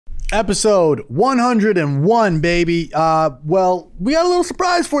Episode 101, baby. Well, we got a little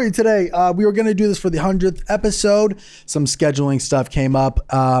surprise for you today. We were going to do this for the 100th episode. Some scheduling stuff came up,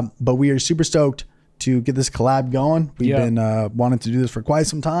 but we are super stoked to get this collab going. We've been wanting to do this for quite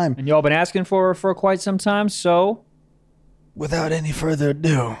some time. And y'all been asking for quite some time, so... Without any further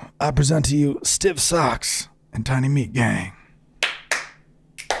ado, I present to you Stiff Socks and Tiny Meat Gang.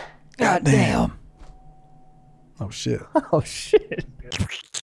 God damn. Oh, shit. Oh, shit.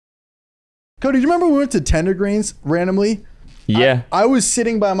 Cody, do you remember we went to Tender Greens randomly? Yeah. I was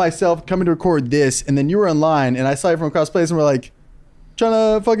sitting by myself coming to record this, and then you were in line, and I saw you from across the place, and we're like, trying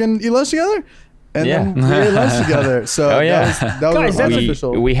to fucking eat lunch together? And then we ate lunch together. So that was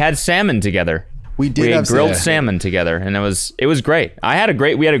official. We had salmon together. We had grilled salmon together, and it was great. We had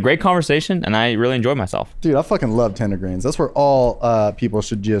a great conversation, and I really enjoyed myself. Dude, I fucking love Tender Greens. That's where all people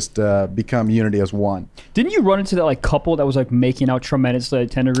should just become unity as one. Didn't you run into that like couple that was like making out tremendously at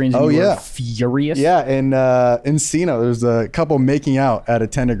Tender Greens? And you were furious. Yeah, and in Encino, there's a couple making out at a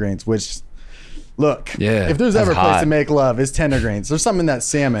Tender Greens, which, look, if there's ever a place to make love, it's Tender Greens. There's something in that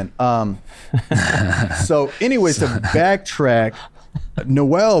salmon. So, anyways, to backtrack.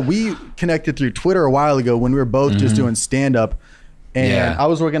 Noel, we connected through Twitter a while ago when we were both just doing stand-up, and I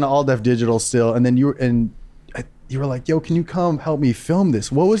was working at All Def Digital still, and then you were like, yo, can you come help me film this?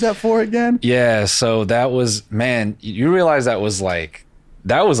 What was that for again? Yeah, so that was, man, you realize that was like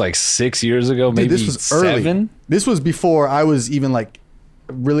 6 years ago, maybe. Dude, this was 7? Early. This was before I was even like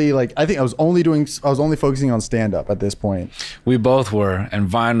really like, I think I was only focusing on stand-up at this point. We both were, and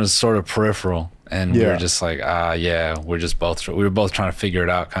Vine was sort of peripheral. And we were just like, we were both trying to figure it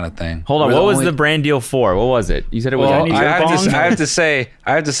out, kind of thing. Hold on, what was the brand deal for? What was it? You said it was. Well, I have to say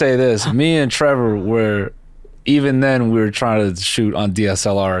this. Me and Trevor even then we were trying to shoot on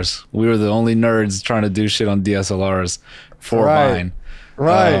DSLRs. We were the only nerds trying to do shit on DSLRs for Vine.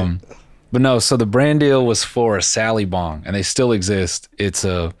 Right. But no, so the brand deal was for a Sally Bong, and they still exist.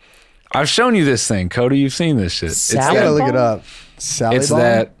 I've shown you this thing, Cody. You've seen this shit. I gotta look it up. Sally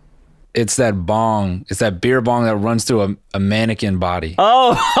Bong? It's that bong. It's that beer bong that runs through a mannequin body.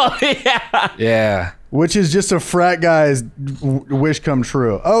 Oh, yeah. Yeah. Which is just a frat guy's wish come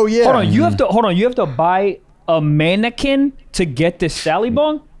true. Oh yeah. Hold on, you have to buy a mannequin to get this Sally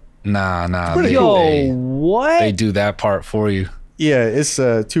Bong? Nah. What? They do that part for you. Yeah, it's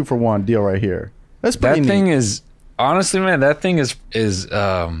a 2-for-1 deal right here. That's pretty neat. That thing is, honestly, man, that thing is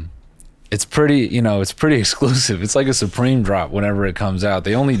it's pretty, it's pretty exclusive. It's like a Supreme drop whenever it comes out.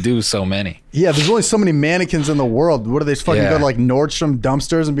 They only do so many. Yeah, there's only so many mannequins in the world. What do they fucking go to like Nordstrom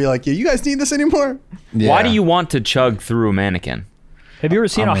dumpsters and be like, yeah, you guys need this anymore? Yeah. Why do you want to chug through a mannequin? Have you ever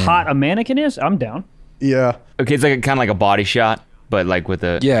seen how hot a mannequin is? I'm down. Yeah. Okay, it's like kind of like a body shot, but like with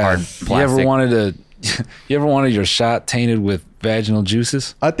a hard plastic. You ever wanted your shot tainted with vaginal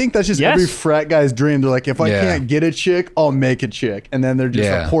juices? I think that's just every frat guy's dream. They're like, if I can't get a chick, I'll make a chick. And then they're just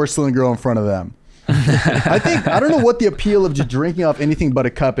a porcelain girl in front of them. I don't know what the appeal of just drinking off anything but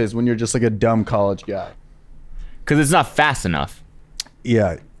a cup is when you're just like a dumb college guy. Because it's not fast enough.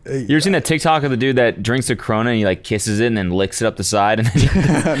 Yeah. You ever seen that TikTok of the dude that drinks a Corona and he like kisses it and then licks it up the side? And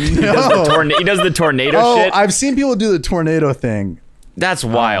then he does the tornado shit? I've seen people do the tornado thing. That's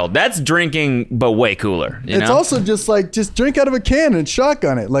wild. That's drinking, but way cooler. It's also just like, just drink out of a can and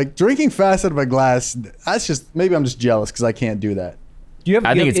shotgun it. Like drinking fast out of a glass, that's just, maybe I'm just jealous because I can't do that.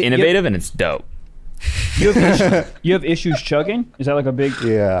 I think it's innovative and it's dope. You have issues chugging? Is that like a big...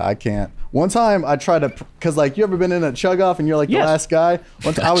 Yeah, I can't. One time I tried to, because like, you ever been in a chug off and you're like the last guy?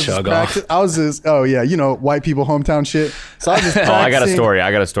 One time I was just white people hometown shit. So I was just I got a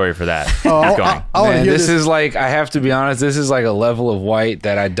story for that. This is like, I have to be honest, this is like a level of white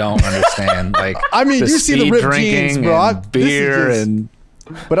that I don't understand. Like, I mean, you see the ripped jeans, bro. Beer and...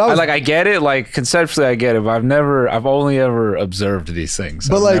 But I get it, like conceptually I get it, but I've only ever observed these things.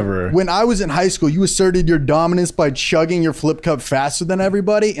 But when I was in high school, you asserted your dominance by chugging your flip cup faster than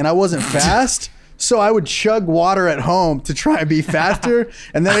everybody, and I wasn't fast. So I would chug water at home to try and be faster,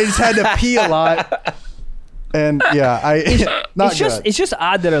 and then I just had to pee a lot. And yeah, it's just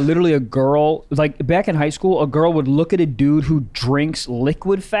odd that literally a girl, like back in high school, a girl would look at a dude who drinks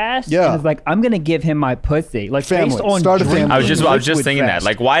liquid fast. Yeah, and it's like, I'm gonna give him my pussy. Like family. Based on Start a family. I was just thinking that.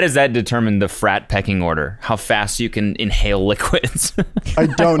 Like, why does that determine the frat pecking order? How fast you can inhale liquids? I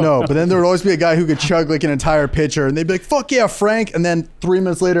don't know. But then there would always be a guy who could chug like an entire pitcher, and they'd be like, "Fuck yeah, Frank!" And then 3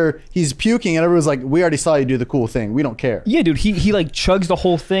 minutes later, he's puking, and everyone's like, "We already saw you do the cool thing. We don't care." Yeah, dude. He like chugs the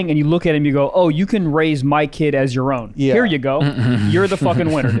whole thing, and you look at him, you go, "Oh, you can raise my kid as your own. Yeah. Here you go. You're the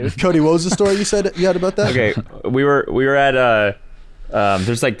fucking winner, dude." Cody, what was the story you said you had about that? Okay, we were at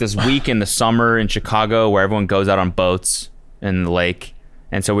there's like this week in the summer in Chicago where everyone goes out on boats in the lake,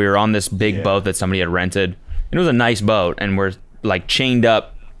 And so we were on this big boat that somebody had rented. And it was a nice boat. And we're like chained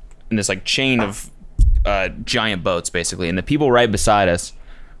up in this like chain of giant boats, basically. And the people right beside us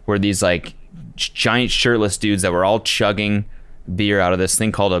were these like giant shirtless dudes that were all chugging beer out of this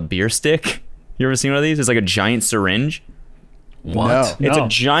thing called a beer stick. You ever seen one of these? It's like a giant syringe. What? No. It's a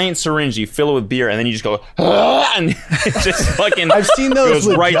giant syringe. You fill it with beer, and then you just go, and it just fucking I've seen those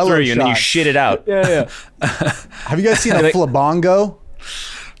goes right Jello through you, and then you shots. shit it out. Yeah. Have you guys seen a flabongo?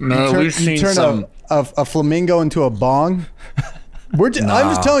 No, we've seen turn some. a flamingo into a bong. I'm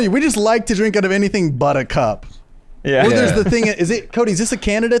just telling you, we just like to drink out of anything but a cup. Yeah. Well, there's the thing. Is it, Cody? Is this a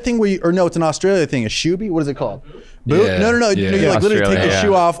Canada thing? Or no? It's an Australia thing. A shoebie? What is it called? Boot? Yeah. No. Yeah. You like literally take Australia, the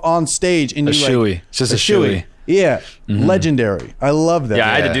shoe off on stage and A you shoey. like It's just a shoey. Yeah, legendary. I love that. Yeah,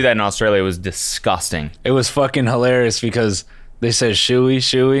 I had to do that in Australia. It was disgusting. It was fucking hilarious because they said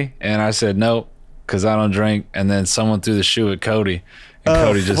shoey, and I said no, because I don't drink. And then someone threw the shoe at Cody. And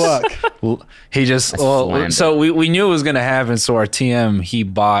Cody just, so we knew it was going to happen. So our TM, he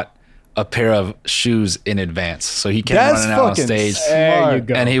bought a pair of shoes in advance. So he came running out on stage. There you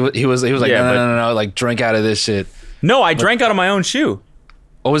go. And he was like, no, like drink out of this shit. No, I drank out of my own shoe.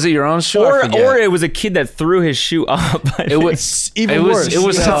 Oh, was it your own shoe? Or it was a kid that threw his shoe up. It was even worse. It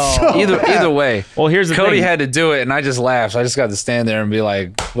was either way. Well, here's the Cody thing. had to do it, and I just laughed. I just got to stand there and be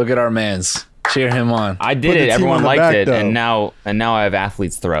like, "Look at our man's, cheer him on." I did Put the it. team Everyone on the liked back, it, though. and now I have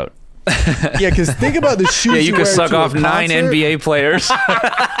athlete's throat. Yeah, because think about the shoes. Yeah, you could wear suck to a off 9 concert. NBA players.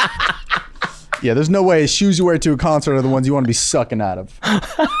 Yeah, there's no way shoes you wear to a concert are the ones you want to be sucking out of.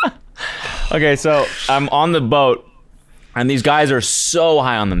 Okay, so I'm on the boat, and these guys are so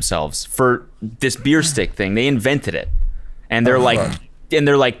high on themselves for this beer stick thing. They invented it, and they're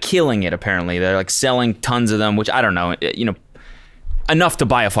like killing it. Apparently, they're like selling tons of them, which I don't know, enough to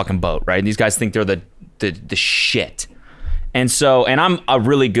buy a fucking boat, right? These guys think they're the shit. And I'm a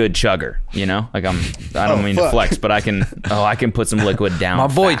really good chugger, like I don't mean to flex, but I can put some liquid down. My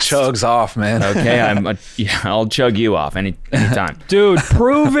boy fast. chugs off, man. Okay, I'll chug you off anytime. Dude,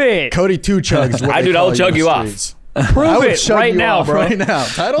 prove it. Cody 2 chugs. I'll chug you off. Prove it right now, bro. Right now.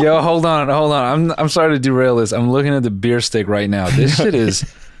 Title? Yo, hold on. I'm sorry to derail this. I'm looking at the beer stick right now. This shit is.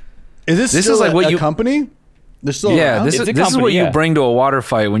 This is still like what a you company? They're still Yeah, around? this is what you bring to a water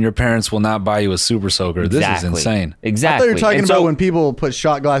fight when your parents will not buy you a super soaker. This is insane. Exactly. I thought you were talking about when people put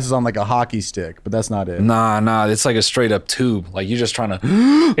shot glasses on like a hockey stick, but that's not it. Nah. It's like a straight up tube. Like you're just trying to.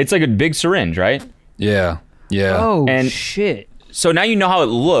 It's like a big syringe, right? Yeah. Oh, And- shit. So now you know how it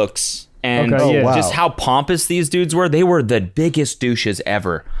looks. And Okay, yeah. just how pompous these dudes were. They were the biggest douches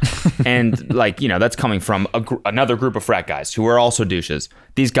ever. And that's coming from another group of frat guys who were also douches.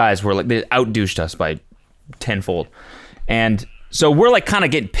 These guys were like, they out-douched us by tenfold. And so we're like kind of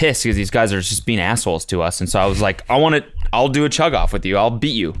getting pissed because these guys are just being assholes to us. And so I was like, I'll do a chug off with you. I'll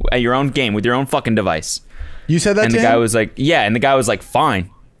beat you at your own game with your own fucking device. You said that And to the him? guy was like, yeah. And the guy was like, fine,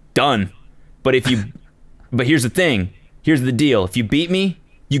 done. But here's the thing. Here's the deal. If you beat me,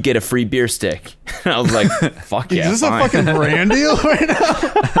 you get a free beer stick. And I was like, fuck yeah, Is this fine. a fucking brand deal right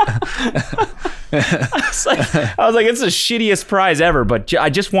now? I was like, it's the shittiest prize ever, but I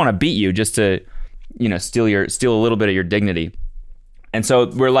just want to beat you just to, steal a little bit of your dignity. And so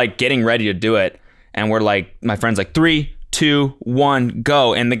we're like getting ready to do it. And we're like, my friend's like 3, 2, 1,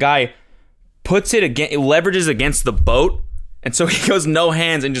 go. And the guy puts it again, it leverages against the boat. And so he goes no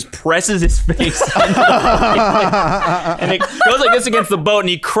hands and just presses his face. And it goes like this against the boat, and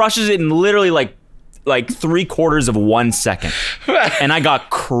he crushes it in literally like 3/4 of 1 second. And I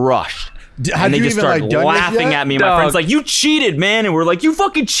got crushed. And they just started laughing at me. And my friend's like, you cheated, man. And we're like, you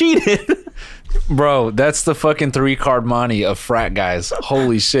fucking cheated. Bro, that's the fucking 3-card money of frat guys.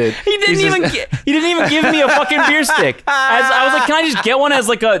 Holy shit. He didn't even give me a fucking beer stick. I was like, can I just get one as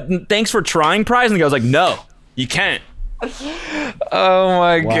like a thanks for trying prize? And the guy was like, no, you can't. Oh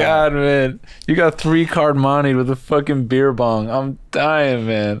my God, man. You got 3-card money with a fucking beer bong. I'm dying,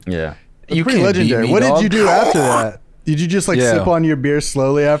 man. Yeah. You Pretty can't beat legendary. me, What dog. did you do after that? Did you just Yeah. sip on your beer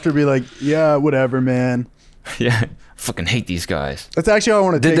slowly after, be like, yeah, whatever, man? Yeah. Fucking hate these guys. That's actually how I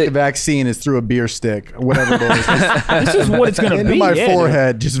want to Did take they- the vaccine, is through a beer stick, whatever it is. This is what it's going to Into be. my yeah, dude.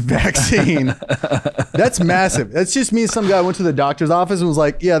 forehead, just vaccine. That's massive. That's just me. Some guy went to the doctor's office and was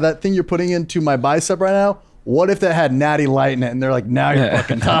like, yeah, that thing you're putting into my bicep right now, what if that had Natty Light in it? And they're like, now you're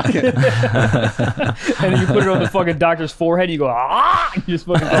fucking talking. And then you put it on the fucking doctor's forehead, and you go, ah! You just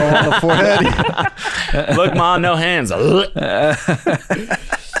fucking Oh, on the forehead. Look, Ma, no hands.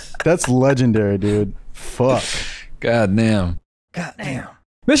 That's legendary, dude. Fuck. God damn.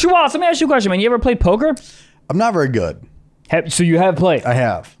 Mr. Wallace, let me ask you a question, man. You ever played poker? I'm not very good. So you have played? I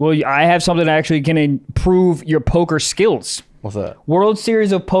have. Well, I have something that actually can improve your poker skills. What's that? World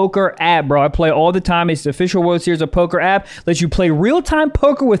Series of Poker app, bro. I play all the time. It's the official World Series of Poker app. Lets you play real-time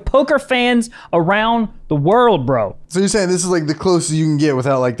poker with poker fans around the world, bro. So you're saying this is like the closest you can get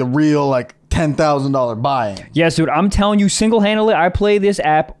without like the real like $10,000 buy-in? Yes, dude. I'm telling you, single-handedly, I play this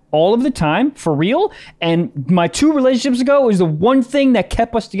app all of the time, for real. And my 2 relationships ago was the one thing that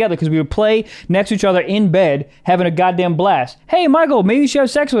kept us together because we would play next to each other in bed, having a goddamn blast. Hey, Michael, maybe you should have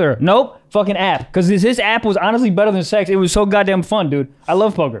sex with her. Nope. Fucking app. Because this app was honestly better than sex. It was so goddamn fun, dude. I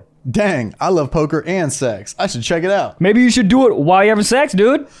love poker. Dang, I love poker and sex. I should check it out. Maybe you should do it while you're having sex,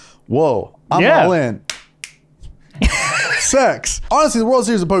 dude. Whoa, I'm all in. Sex. Honestly, the World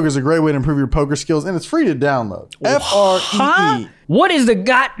Series of Poker is a great way to improve your poker skills, and it's free to download. Free. What is the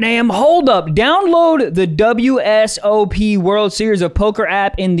goddamn holdup? Download the WSOP World Series of Poker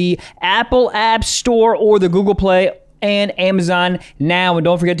app in the Apple App Store or the Google Play and Amazon now. And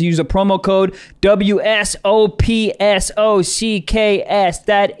don't forget to use the promo code WSOPSOCKS.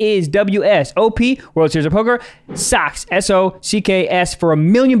 That is WSOP, World Series of Poker, SOCKS, SOCKS, for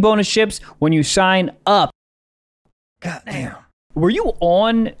 1 million bonus ships when you sign up. God damn. Were you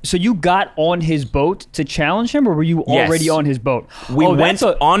on, so you got on his boat to challenge him, or were you already on his boat? We went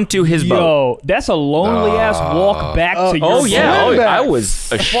onto his boat. Yo, that's a lonely ass walk back to your boat. I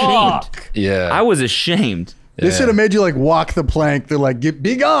was ashamed. Yeah. I was ashamed. This should have made you like walk the plank. They're like,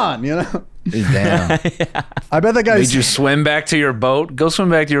 be gone, you know? Damn. I bet that guy Did you swim back to your boat? Go swim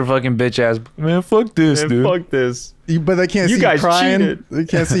back to your fucking bitch ass. Man, fuck this, dude. Fuck this. But they can't see you crying. Cheated. They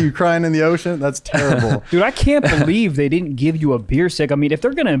can't see you crying in the ocean. That's terrible. Dude, I can't believe they didn't give you a beer stick. I mean, if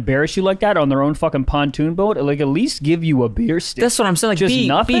they're going to embarrass you like that on their own fucking pontoon boat, like at least give you a beer stick. That's what I'm saying. Like,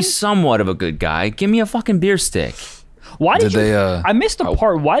 just be somewhat of a good guy. Give me a fucking beer stick. Why did you? I missed the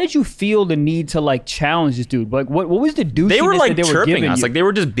part. Why did you feel the need to like challenge this dude? Like, what was the douche? They were like chirping us. Like they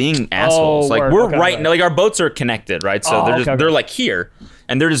were just being assholes. Like we're right now. Like our boats are connected, right? So they're like here,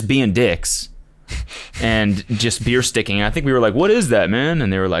 and they're just being dicks, and just beer sticking. And I think we were like, "What is that, man?"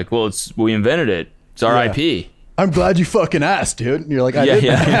 And they were like, "Well, we invented it. It's our IP." I'm glad you fucking asked, dude. And you're like, I didn't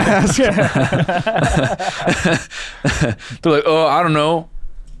ask. They're like, "Oh, I don't know.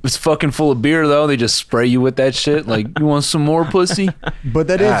 It's fucking full of beer, though." They just spray you with that shit. Like, you want some more, pussy? But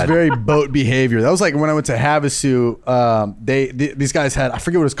that is very boat behavior. That was like when I went to Havasu. These guys had, I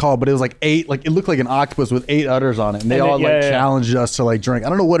forget what it's called, but it was like 8, like it looked like an octopus with 8 udders on it, and they all challenged us to like drink. I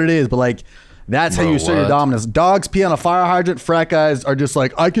don't know what it is, but like that's how you assert your dominance. Dogs pee on a fire hydrant. Frat guys are just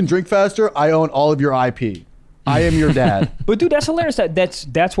like, I can drink faster. I own all of your IP. I am your dad. But dude, that's hilarious.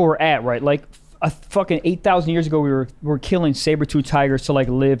 That's where we're at, right? Like, a fucking 8,000 years ago, we were killing saber-tooth tigers to like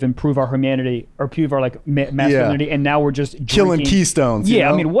live and prove our humanity or prove our like masculinity, and now we're just killing keystones. Yeah, you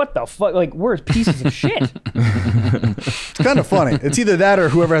know? I mean, what the fuck? Like, we're pieces of shit. It's kind of funny. It's either that or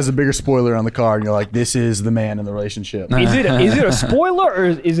whoever has a bigger spoiler on the car, and you're like, this is the man in the relationship. Is it a spoiler or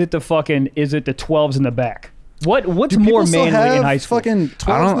is it the 12s in the back? What's more manly in high school? I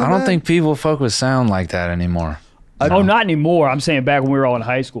don't think people fuck with sound like that anymore. Not anymore. I'm saying back when we were all in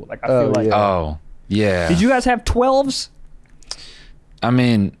high school. Like I feel like. Oh, yeah. Did you guys have 12s? I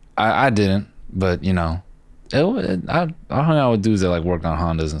mean, I didn't, but you know, I hung out with dudes that like worked on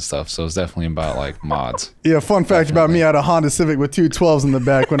Hondas and stuff, so it's definitely about like mods. Yeah, fun fact about me, I had a Honda Civic with 2 12s in the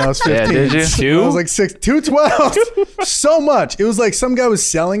back when I was 15. Yeah, did you? 2? I was like 2 12s. So much. It was like some guy was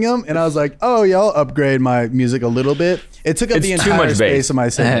selling them, and I was like, oh yeah, I'll upgrade my music a little bit. It took up the entire space of my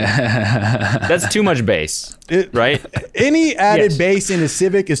Civic. That's too much bass, right? Any added bass in a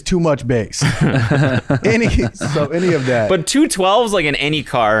Civic is too much bass. any of that. But 2 12s, like in any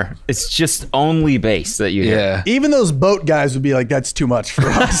car, it's just only bass that you hear. Even those boat guys would be like, that's too much for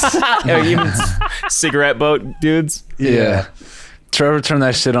us. Even cigarette boat dudes. Yeah. Trevor turned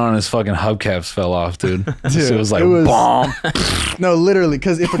that shit on and his fucking hubcaps fell off, dude. So it was like, bomb. No, literally,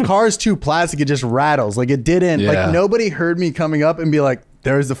 because if a car is too plastic, it just rattles. Like it didn't. Yeah. Like nobody heard me coming up and be like,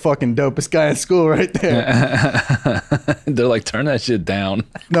 there's the fucking dopest guy in school right there. They're like, turn that shit down.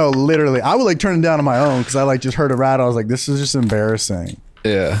 No, literally. I would like turn it down on my own because I like just heard a rattle. I was like, this is just embarrassing.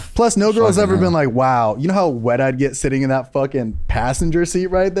 Yeah. Plus, no girl's ever been like, wow, you know how wet I'd get sitting in that fucking passenger seat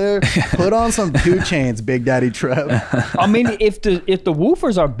right there? Put on some 2 Chainz, Big Daddy Trev. I mean, if the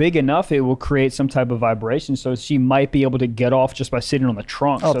woofers are big enough, it will create some type of vibration. So she might be able to get off just by sitting on the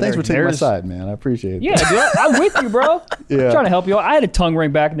trunk. Oh, so thanks for taking my side, man. I appreciate it. Yeah, dude, I'm with you, bro. Yeah. I'm trying to help you out. I had a tongue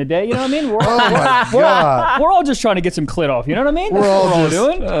ring back in the day. You know what I mean? We're all just trying to get some clit off. You know what I mean? We're all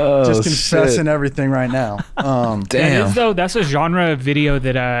doing. Just confessing everything right now. Damn. That's a genre video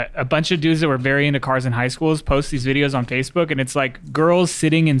that a bunch of dudes that were very into cars in high schools post these videos on Facebook, and it's like girls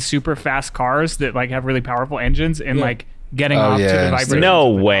sitting in super fast cars that like have really powerful engines and like getting off to the vibration. No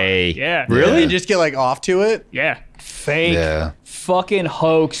way. Yeah. Really? You just get like off to it? Yeah. Fake. Fucking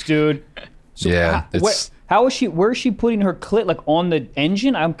hoax, dude. So how is she? Where is she putting her clit? Like on the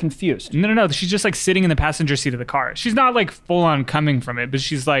engine? I'm confused. No. She's just like sitting in the passenger seat of the car. She's not like full on coming from it, but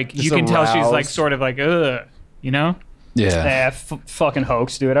she's like, Just you can tell she's like aroused. sort of like, ugh, you know? Yeah. Fucking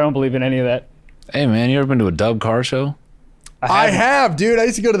hoax, dude. I don't believe in any of that. Hey, man, you ever been to a Dub car show? I have, dude. I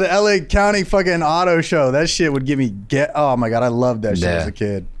used to go to the LA County fucking auto show. That shit would give me oh my God, I loved that shit as a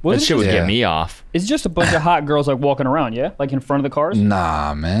kid. That shit would get me off. It's just a bunch of hot girls like walking around, yeah? Like in front of the cars?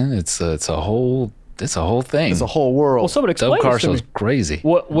 Nah, man. It's a whole thing. It's a whole world. Well, somebody Dub explain car this to me. show's crazy.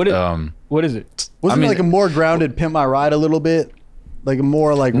 What is it? Wasn't it like a more grounded Pimp My Ride a little bit? Like a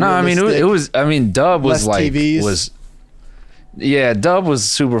more like No, I mean it was. I mean, Dub was less like TVs. Dub was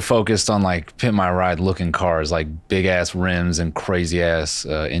super focused on like Pimp My Ride looking cars, like big ass rims and crazy ass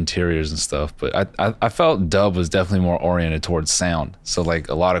interiors and stuff. But I felt Dub was definitely more oriented towards sound. So like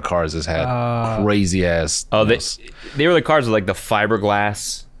a lot of cars just had crazy ass. Oh, they were the cars with like the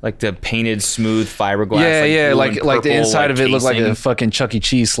fiberglass, like the painted smooth fiberglass. Yeah, like blue and like the purple, inside like of it looked like a casing. fucking Chuck E.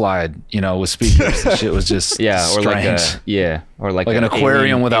 Cheese slide, you know, with speakers. The shit was just or like strange. or like an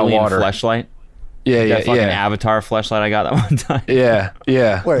aquarium without water. Fleshlight. Yeah, That fucking Avatar fleshlight I got that one time.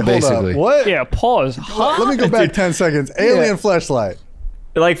 Yeah. Wait, basically. hold up. What? Yeah, pause. Let me go back 10 seconds. Alien fleshlight.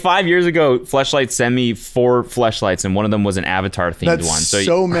 Like 5 years ago, Fleshlight sent me 4 fleshlights, and one of them was an Avatar themed That's one.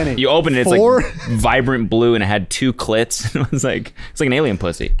 so many. You open it, it's 4? like vibrant blue, and it had 2 clits. It was like an alien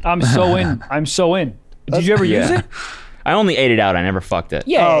pussy. I'm so in. Did you ever use it? I only ate it out. I never fucked it.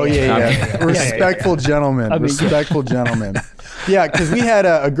 Yeah. Oh yeah. Respectful gentleman. Respectful gentleman. Yeah, because we had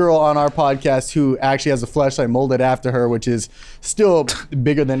a girl on our podcast who actually has a fleshlight molded after her, which is still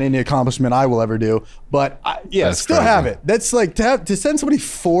bigger than any accomplishment I will ever do. But That's still crazy. have it. That's like to send somebody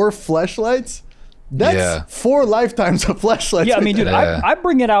 4 fleshlights. That's 4 lifetimes of fleshlights. Yeah, I mean, dude, Yeah. I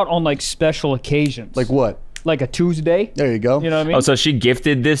bring it out on like special occasions. like what? Like a Tuesday. There you go. You know what I mean? Oh, so she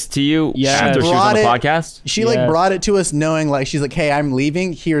gifted this to you Yes. after she was on the Brought it- podcast? She like Yes. brought it to us knowing like she's like, hey, I'm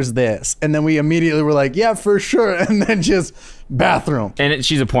leaving. Here's this, and then we immediately were like, yeah, for sure, and then just bathroom. And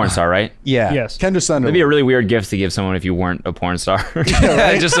she's a porn star, right? Yeah. Yes. Kendra Sunderland. That'd be a really weird gift to give someone if you weren't a porn star.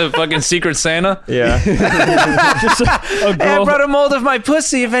 Just a fucking Secret Santa. Yeah. Just a girl, a mold of my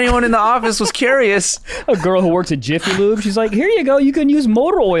pussy if anyone in the office was curious. a girl who works at Jiffy Lube. She's like, here you go. You can use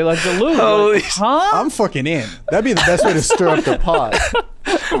motor oil as the lube. Holy Like, huh? I'm fucking in. That'd be the best way to stir up the pot.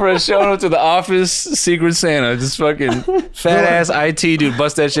 Bro, showing up to the office, Secret Santa, just fucking fat ass IT dude,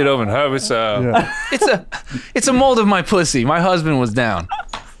 bust that shit open. Oh, it's a mold of my pussy. My husband was down.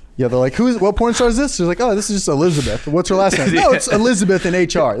 Yeah, they're like, what porn star is this? She's like, oh, this is just Elizabeth. What's her last name? No, it's Elizabeth in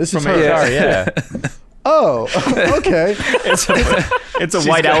HR. This is From her. HR, yeah. Oh, okay. It's a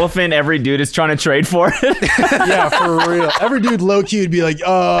white elephant every dude is trying to trade for it. Yeah, for real. Every dude low key would be like,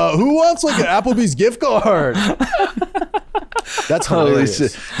 who wants like an Applebee's gift card? That's Holy hilarious.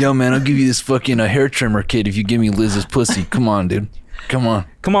 shit. Yo, man, I'll give you this fucking hair trimmer kit if you give me Liz's pussy. Come on, dude. Come on.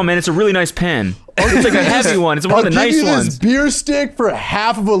 Come on, man. It's a really nice pen. It's like a heavy one. It's one I'll of the give nice you ones. this beer stick for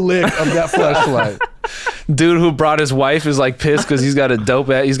half of a lick of that fleshlight. Dude who brought his wife is like pissed because he's got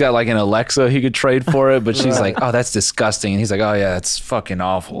he's got like an Alexa he could trade for it, but she's like, oh, that's disgusting. And he's like, oh yeah, that's fucking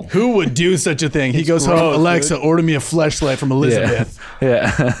awful. Who would do such a thing? He goes home, Alexa, order me a fleshlight from Elizabeth.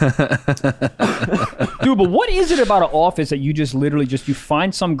 Yeah. Dude, but what is it about an office that you just literally you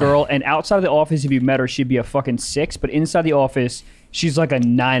find some girl and outside of the office, if you met her, she'd be a fucking 6, but inside the office, she's like a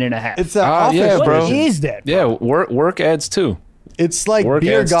 9.5. It's that office. yeah, What bro. is that? Yeah, work ads too. It's like Work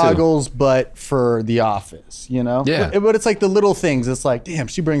beer ads, too. goggles, but for the office, you know? Yeah. But it's like the little things. It's like, damn,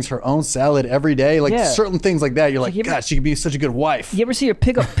 she brings her own salad every day. Like Yeah. certain things like that. You're like, you ever- God, she could be such a good wife. You ever see her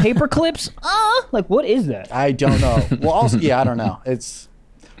pick up paper clips? Like, what is that? I don't know. Well, also, yeah, I don't know.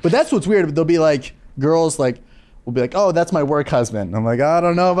 But that's what's weird. They'll be like, girls like, will be like, oh, that's my work husband. I'm like, I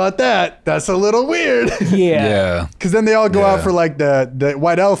don't know about that. That's a little weird. Yeah. Because then they all go out Yeah. for like the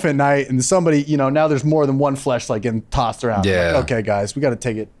white elephant night, and somebody, now there's more than one fleshlight getting tossed around. Yeah. Like, okay, guys, we got to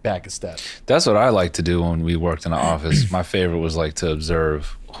take it back a step. That's what I like to do when we worked in the office. My favorite was like to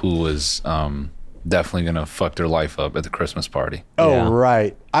observe who was definitely gonna fuck their life up at the Christmas party. Oh, Yeah.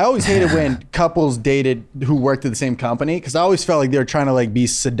 right. I always hated when couples dated who worked at the same company because I always felt like they were trying to like be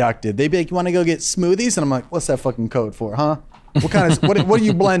seductive. They'd be like, you want to go get smoothies? And I'm like, what's that fucking code for, huh? What kind of, what are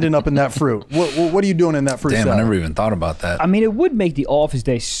you blending up in that fruit? What are you doing in that fruit Damn, salad? I never even thought about that. I mean, it would make the office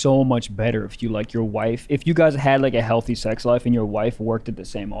day so much better if you like your wife, if you guys had like a healthy sex life and your wife worked at the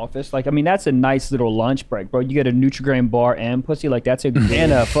same office. Like, I mean, that's a nice little lunch break, bro. You get a Nutri-Grain bar and pussy. Like, that's a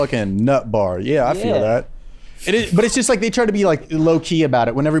And a fucking nut bar. Yeah, I feel Yeah. that. It is, but it's just like they try to be like low key about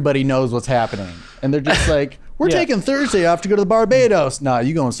it when everybody knows what's happening. And they're just like, We're taking Thursday off to go to the Barbados. Nah,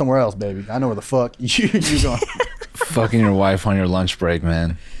 you going somewhere else, baby. I know where the fuck you going. Fucking your wife on your lunch break,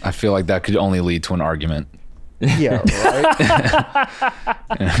 man. I feel like that could only lead to an argument. Yeah, right.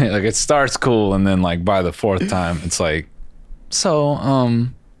 Like it starts cool, and then like by the fourth time, it's like, so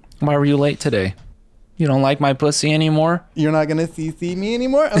why were you late today? You don't like my pussy anymore? You're not gonna see me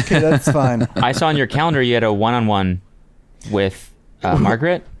anymore? Okay, that's fine. I saw on your calendar you had a one-on-one with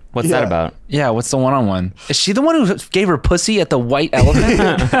Margaret. What's that about? Yeah, what's the one-on-one? Is she the one who gave her pussy at the White Elephant?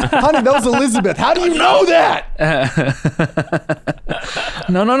 Honey, that was Elizabeth. How do you know that?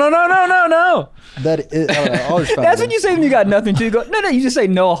 No. That is, That's what you say when you got nothing to. You go, no. You just say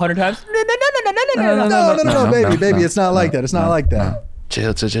no 100 times. No, baby. It's not like that. It's not like that.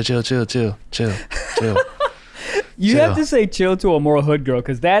 Chill. You have to say chill to a moral hood girl,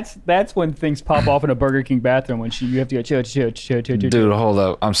 because that's when things pop off in a Burger King bathroom when you have to go chill. Dude, hold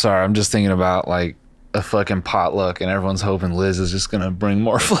up. I'm sorry. I'm just thinking about like a fucking potluck, and everyone's hoping Liz is just gonna bring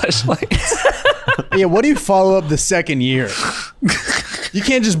more fleshlights. Yeah, what do you follow up the second year? You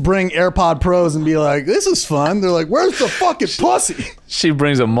can't just bring AirPod Pros and be like, this is fun. They're like, where's the fucking pussy? She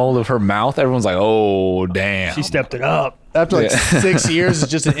brings a mold of her mouth. Everyone's like, oh, damn. She stepped it up. After like 6 years, it's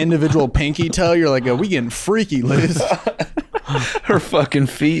just an individual pinky toe. You're like, we getting freaky, Liz. Her fucking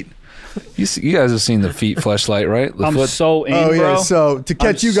feet. You guys have seen the feet fleshlight, right? The I'm foot. so in, Oh, bro. yeah. So to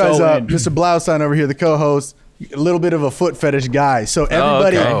catch you guys up, Mr. Blaustein over here, the co-host, a little bit of a foot fetish guy. So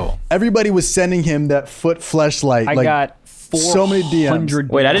everybody was sending him that foot fleshlight. I like, got so many DMs.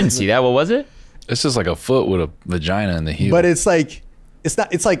 Wait, I didn't see that. What was it? It's just like a foot with a vagina in the heel. But it's like,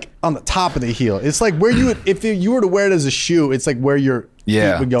 it's like on the top of the heel. It's like where you would, if you were to wear it as a shoe, it's like where your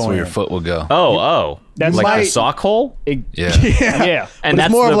feet would go. That's where in. your foot would go. Oh. That's like a sock hole? Yeah. And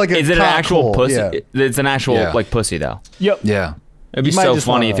that's more of like a is it an cock actual hole, pussy? yeah. It's an actual like pussy though. Yep. Yeah. It'd be You might so just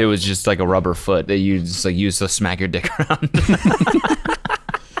funny wanna- if it was just like a rubber foot that you just like use to smack your dick around.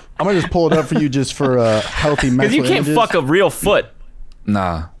 I'm gonna just pull it up for you just for healthy mental Because you can't images. fuck a real foot.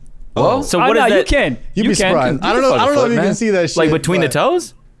 Nah. Well, so what is that? You can. You'd be surprised. I don't know if you can see that shit. Like between the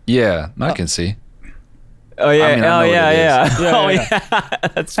toes? Yeah, I can see. Oh yeah, I mean, I know what it is. yeah.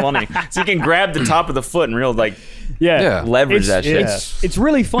 That's funny. So you can grab the top of the foot and real like Yeah. leverage that shit. It's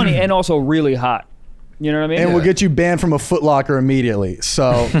really funny and also really hot. You know what I mean? And we'll get you banned from a Foot Locker immediately.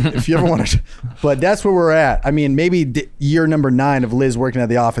 So if you ever want to, but that's where we're at. I mean, maybe year number 9 of Liz working at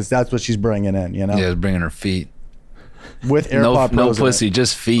the office, that's what she's bringing in, you know? Yeah, bringing her feet. With AirPod No Pros in it. pussy,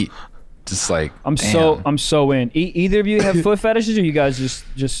 just feet. Just like I'm so in. Either of you have foot fetishes, or you guys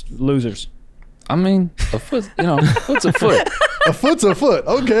just losers? I mean, a foot. A foot's a foot. A foot's a foot.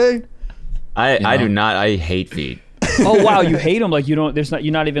 Okay. I do not. I hate feet. Oh wow, you hate them? Like you don't?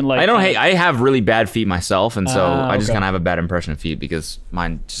 You're not even like. I don't hate. I have really bad feet myself, and so I just okay. kind of have a bad impression of feet because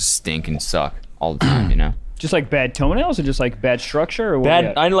mine just stink and suck all the time. You know. Just like bad toenails, or just like bad structure, or what?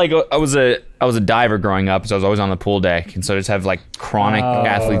 Bad. I was a diver growing up, so I was always on the pool deck, and so I just have like chronic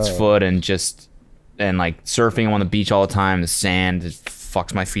athlete's foot, and like surfing on the beach all the time. The sand just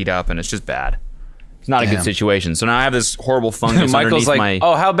fucks my feet up, and it's just bad. It's not a good situation. So now I have this horrible fungus Michael's underneath like, my.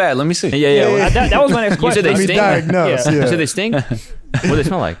 oh, how bad? Let me see. Yeah. That was my next question. You said they stink. Diagnosed, You said they stink. What do they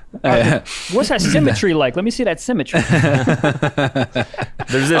smell like? What's that symmetry like? Let me see that symmetry.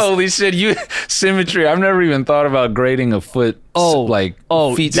 There's this. Holy shit, symmetry. I've never even thought about grading a foot. Feet that's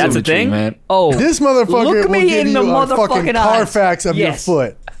a symmetry, thing? man. Oh, This motherfucker Look will me give in the you a fucking motherfucking eyes. Carfax of Yes.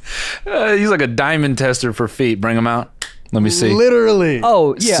 your foot. He's like a diamond tester for feet. Bring him out. Let me see. Literally.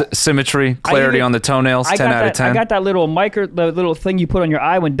 oh yeah. Symmetry, clarity on the toenails. 10 out of 10. I got that little the little thing you put on your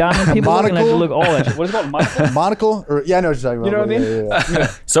eye when diamond people look and have to look all that shit. What is it called? Monocle? Monocle? Or, yeah, I know what you're talking about. You know what I mean?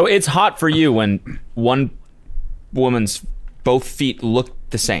 Yeah. So it's hot for you when one woman's both feet look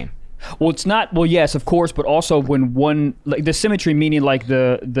the same. Well, it's not. Well, yes, of course, but also when one like the symmetry, meaning like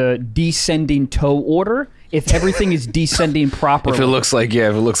the descending toe order. If everything is descending properly. If it looks like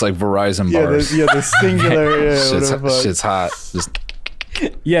Verizon bars. The singular. Shit's hot. Just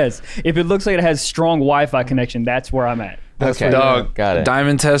Yes, if it looks like it has strong Wi-Fi connection, that's where I'm at. Okay, dog. got it.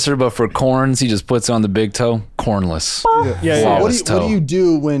 Diamond tester, but for corns, he just puts it on the big toe. Cornless. Yeah. Flawless What do you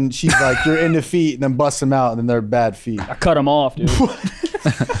do when she's like, you're into feet and then bust them out and then they're bad feet? I cut them off, dude.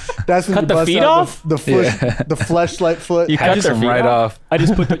 That's when Cut you the bust feet out off? the foot, the fleshlight foot. You cut their feet right off. I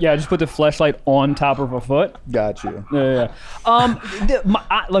just put the fleshlight on top of a foot. Got you. Yeah.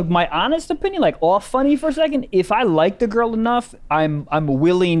 My honest opinion, like all funny for a second, if I like the girl enough, I'm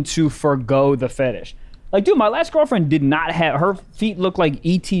willing to forgo the fetish. Like, dude, my last girlfriend did not have her feet look like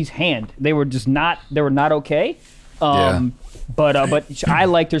E.T.'s hand. They were just not. They were not okay. But I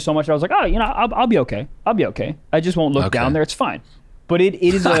liked her so much. I was like, oh, I'll be okay. I'll be okay. I just won't look down there. It's fine. But it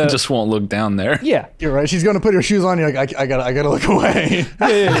is I just won't look down there. Yeah. You're right. She's gonna put her shoes on. You're like, I gotta look away.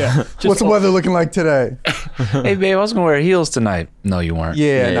 Yeah. What's the weather looking like today? Hey, babe, I was gonna wear heels tonight. No, you weren't.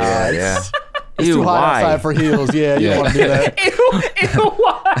 Yeah. It's too hot why? outside for heels. Yeah, you don't want to do that. Ew,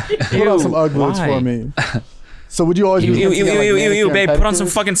 why? Put on some Ugg boots why? for me. So would you always be Ew, babe, put on some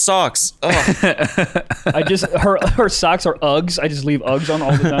pedicures? fucking socks. Ugh. I just her socks are Uggs. I just leave Uggs on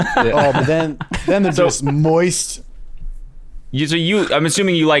all the time. Oh, but then they're just moist. I'm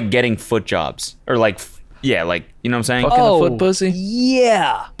assuming you like getting foot jobs or like, you know what I'm saying? Fucking a foot pussy.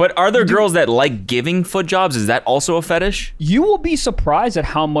 Yeah. But are there girls that like giving foot jobs? Is that also a fetish? You will be surprised at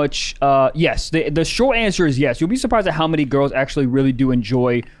how much. Yes, the short answer is yes. You'll be surprised at how many girls actually really do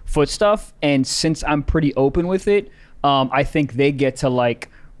enjoy foot stuff. And since I'm pretty open with it, I think they get to like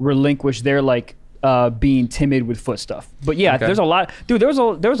relinquish their like being timid with foot stuff. But yeah, Okay. there's a lot, dude. There's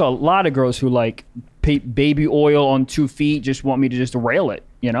a lot of girls who like baby oil on 2 feet, just want me to just rail it.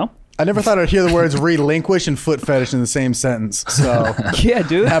 You know? I never thought I'd hear the words relinquish and foot fetish in the same sentence. So Yeah,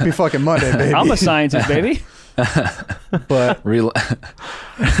 dude. happy fucking Monday, baby. I'm a scientist, baby. But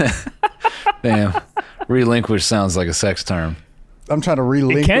Damn. Relinquish sounds like a sex term. I'm trying to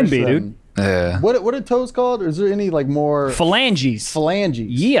relinquish. It can be, them. dude. Yeah. What are toes called? Or is there any like more Phalanges. phalanges?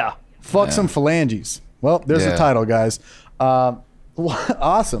 Yeah. Fuck some phalanges. Well, there's the title, guys.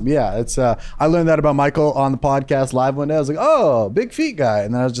 Awesome. Yeah, it's I learned that about Michael on the podcast live one day. I was like, oh, big feet guy.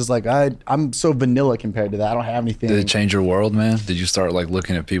 And then I was just like, I'm so vanilla compared to that. I don't have anything. Did it change your world, man? Did you start like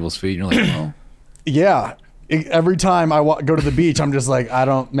looking at people's feet and you're like, oh. Yeah. Every time I go to the beach, I'm just like,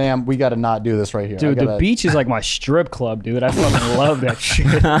 ma'am, we got to not do this right here. Dude, the beach is like my strip club, dude. I fucking love that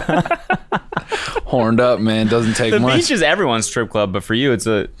shit. Horned up, man. Doesn't take The much. beach is everyone's strip club, but for you, it's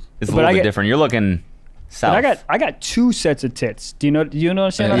a little bit different. You're looking south. But I got 2 sets of tits. Do you know what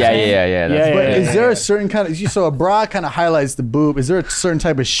I'm saying? Yeah. But is there a certain kind of, so a bra kind of highlights the boob. Is there a certain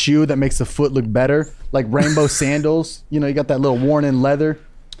type of shoe that makes the foot look better? Like rainbow sandals? You know, you got that little worn in leather.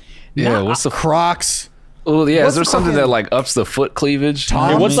 Yeah, what's the Crocs? Oh yeah, What's is there the something fucking- that like ups the foot cleavage?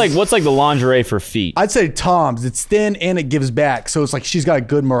 Tom? Hey, what's like the lingerie for feet? I'd say Tom's. It's thin and it gives back. So it's like she's got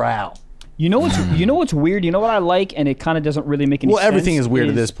good morale. You know what's weird? You know what I like, and it kind of doesn't really make any sense? Well, everything is weird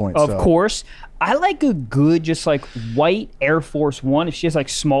at this point, Of so. course. I like a good, just like white Air Force One. If she has like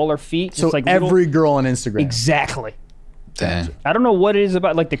smaller feet. So just like every girl on Instagram. Exactly. Damn. I don't know what it is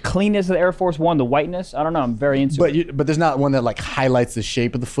about like the cleanness of the Air Force One, the whiteness. I don't know. I'm very into it. But there's not one that like highlights the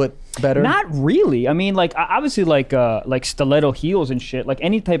shape of the foot better. Not really. I mean, like obviously, like stiletto heels and shit. Like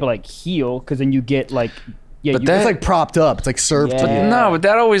any type of like heel, because then you get like, yeah, But you, that- It's like propped up. It's like served to Yeah. you. No, but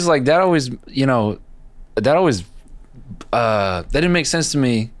that always, you know, that didn't make sense to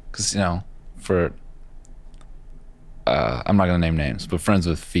me because, you know, for, I'm not going to name names, but friends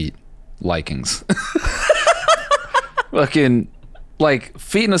with feet likings. Fucking, like,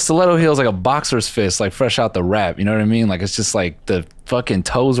 feet in a stiletto heel is like a boxer's fist, like fresh out the wrap. You know what I mean? Like, it's just like the fucking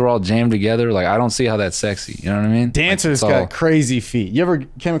toes are all jammed together. Like, I don't see how that's sexy. You know what I mean? Dancers Like, it's all- got crazy feet. You ever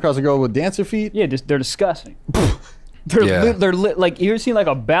came across a girl with dancer feet? yeah, they're disgusting. They're Yeah. like, you ever seen like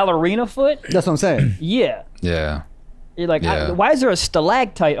a ballerina foot? That's what I'm saying. Yeah. Yeah. You're like, Yeah. why is there a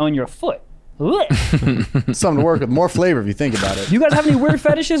stalactite on your foot? Ugh. It's something to work with. More flavor if you think about it. You guys have any weird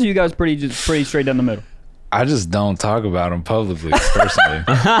fetishes? Or you guys pretty straight down the middle? I just don't talk about them publicly, personally.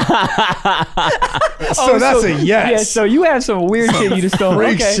 So that's a yes. Yeah, so you have some weird shit you just don't.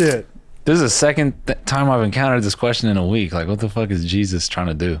 Freak Okay. shit. This is the second time I've encountered this question in a week. Like, what the fuck is Jesus trying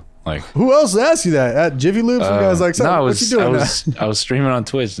to do? Like, Who else asked you that? At Jiffy Lube, some guys like, no, I what was, you doing? I was streaming on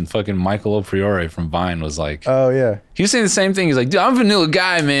Twitch and fucking Michael Opriore from Vine was like, Oh yeah. he was saying the same thing. He's like, dude, I'm a vanilla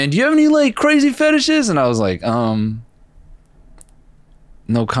guy, man. Do you have any like crazy fetishes? And I was like,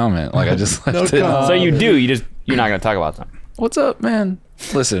 no comment. Like, I just left it. comment. So you do. You're not gonna talk about them. What's up, man?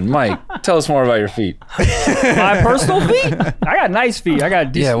 Listen, Mike, tell us more about your feet. My personal feet? I got nice feet. I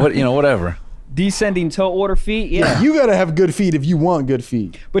got Yeah, whatever. descending toe order feet. Yeah. You gotta have good feet if you want good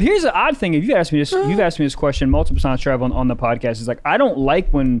feet. But here's the odd thing. If you asked me this, you've asked me this question multiple times, Trevor, on the podcast. Is like, I don't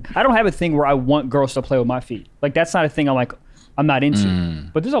have a thing where I want girls to play with my feet. Like, that's not a thing I'm not into.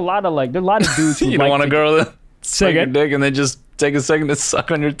 But there's a lot of dudes who You like don't want a girl that suck your again? dick and then just take a second to suck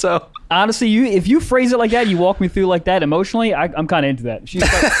on your toe. Honestly, if you phrase it like that, you walk me through like that emotionally, I'm kind of into that. She's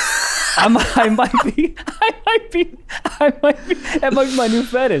like, I might be. That might be my new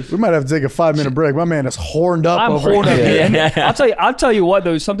fetish. We might have to take a 5-minute break. My man is horned up I'm over horned up. here. Yeah. I'll tell you what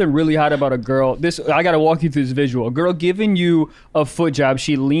though. Something really hot about a girl. I gotta walk you through this visual. A girl giving you a foot job.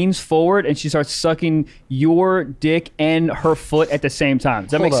 She leans forward and she starts sucking your dick and her foot at the same time.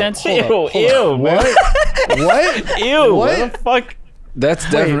 Does that make sense? Hold up. Ew, What? What? Ew. What? What the fuck? That's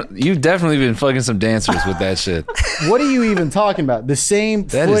definitely you've definitely been fucking some dancers with that shit. What are you even talking about? The same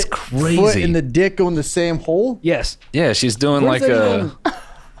That foot, is crazy. foot and the dick go in the same hole? Yes. Yeah, she's doing Where's like that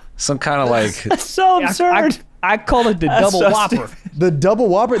some kind of like So absurd. I call it the double so whopper. The double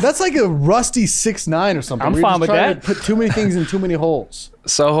whopper? That's like a rusty 6'9" or something. I'm We're fine just with trying that. to put too many things in too many holes.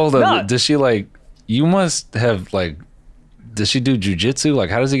 So hold up. No. Does she like you must have like does she do jujitsu? Like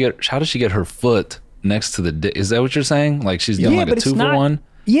how does she get her foot next to the dick? Is that what you're saying? Like she's doing like a 2-for-1?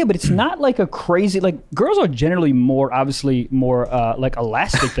 Yeah, but it's not like a crazy like girls are generally obviously more like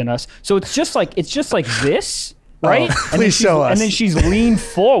elastic than us. So it's just like this, right? Please show us. And then she's leaned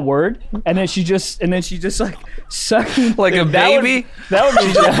forward, and then she just like sucking Like a baby? That would be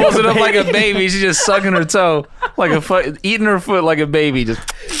She just pulls it up like a baby. She's just sucking her toe like a foot, eating her foot like a baby.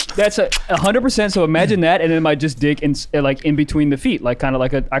 Just That's 100%. So imagine that, and then my just dick in between the feet, like kind of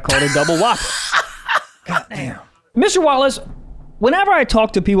like I call it a double whopper. God damn, Mr. Wallace. Whenever I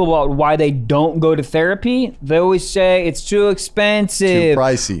talk to people about why they don't go to therapy, they always say it's too expensive. Too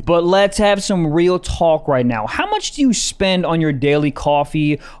pricey. But let's have some real talk right now. How much do you spend on your daily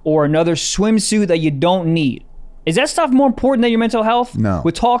coffee or another swimsuit that you don't need? Is that stuff more important than your mental health? No.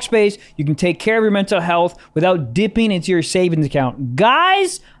 With Talkspace, you can take care of your mental health without dipping into your savings account.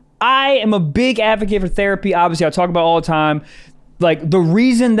 Guys, I am a big advocate for therapy. Obviously, I talk about it all the time. Like the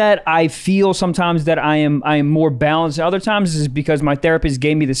reason that I feel sometimes that I am more balanced than other times is because my therapist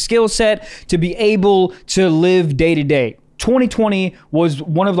gave me the skill set to be able to live day to day. 2020 was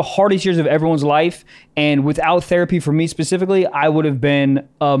one of the hardest years of everyone's life, and without therapy for me specifically, I would have been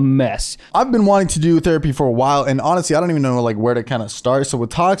a mess. I've been wanting to do therapy for a while, and honestly, I don't even know like where to kind of start. So with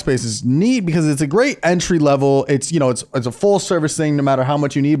Talkspace is neat because it's a great entry level. It's it's a full service thing no matter how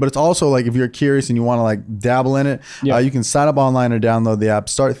much you need, but it's also like if you're curious and you want to like dabble in it, you can sign up online or download the app.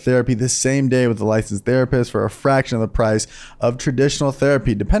 Start therapy the same day with a licensed therapist for a fraction of the price of traditional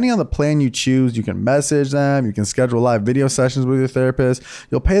therapy. Depending on the plan you choose, you can message them, you can schedule live video sessions with your therapist.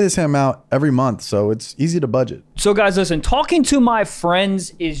 You'll pay the same amount every month, so it's easy to budget. So guys, listen, talking to my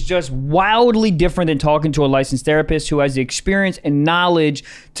friends is just wildly different than talking to a licensed therapist who has the experience and knowledge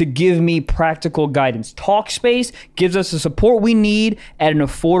to give me practical guidance. Talkspace gives us the support we need at an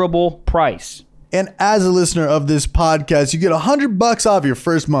affordable price. And as a listener of this podcast, you get $100 off your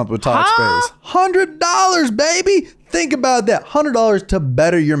first month with Talkspace. $100, baby. Think about that. $100 to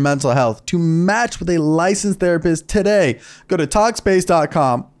better your mental health. To match with a licensed therapist today, go to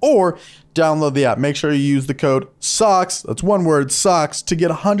Talkspace.com or download the app. Make sure you use the code SOCKS, that's one word, SOCKS, to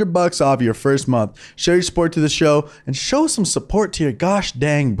get $100 off your first month. Show your support to the show and show some support to your gosh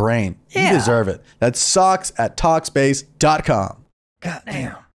dang brain. You deserve it. That's SOCKS at Talkspace.com. God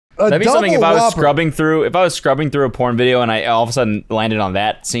damn. That'd be something if I was scrubbing through a porn video and I all of a sudden landed on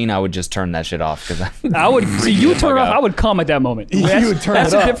that scene, I would just turn that shit off because I would see you turn it off. I would come at that moment. You would turn That's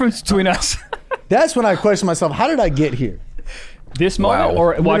it the off. difference between us. That's when I question myself, how did I get here? This moment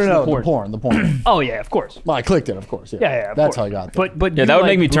or watching No, the porn? the porn. Oh yeah, of course. Well, I clicked it, of course. Yeah, of That's course. how I got there. But yeah, that would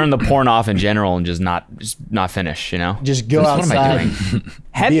make me turn the porn off in general and just not finish. You know, Just go What am I outside. doing?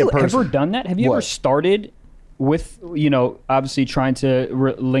 Have be a you person. ever done that? Have you ever What? started with obviously trying to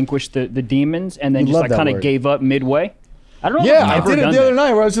relinquish the demons and then You just love like that kind of word. gave up midway? I don't know. Yeah, if I I've did ever it done the other that.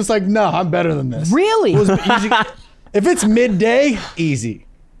 night where I was just like, no, I'm better than this. Really? If it's midday, easy.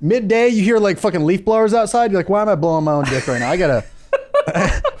 Midday, you hear like fucking leaf blowers outside. You're like, why am I blowing my own dick right now?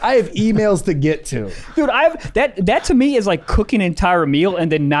 I have emails to get to. Dude, that to me is like cooking an entire meal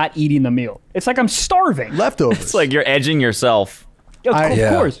and then not eating the meal. It's like I'm starving. Leftovers. It's like you're edging yourself. Of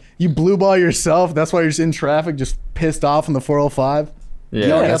course. You blue ball yourself. That's why you're just in traffic, just pissed off on the 405. Yeah,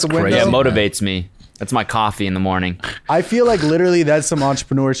 Yelling out that's the window. crazy. Yeah, it motivates me. That's my coffee in the morning. I feel like literally that's some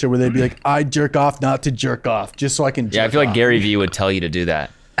entrepreneurship where they'd be like, I jerk off not to jerk off, just so I can jerk Yeah, I feel like off. Gary Vee would tell you to do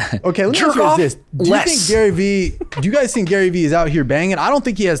that. Okay, let me ask you this. Do you guys think Gary Vee is out here banging? I don't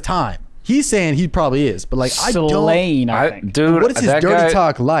think he has time. He's saying he probably is, but like I Slaying, I think. Dude, what is his that dirty guy,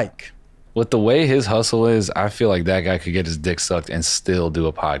 talk like? with the way his hustle is, I feel like that guy could get his dick sucked and still do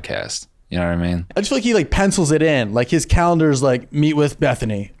a podcast. You know what I mean? I just feel like he like pencils it in. Like his calendar's like meet with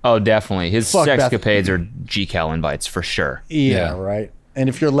Bethany. Oh, definitely. His Fuck sexcapades are GCal invites for sure. Yeah, right. And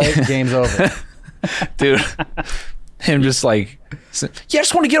if you're late, game's over. Dude, him just like, yeah, I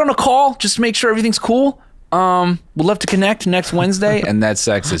just want to get on a call just to make sure everything's cool. We'll love to connect next Wednesday. And that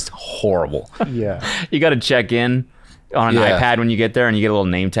sex is horrible. Yeah. You got to check in on an iPad when you get there and you get a little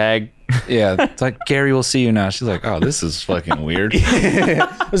name tag. Yeah, it's like, Gary, we'll see you now. She's like, oh, this is fucking weird.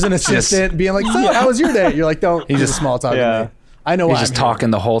 There's an assistant being like, so how was your day? You're like, don't. He's just small talking to me. I know. He's just talking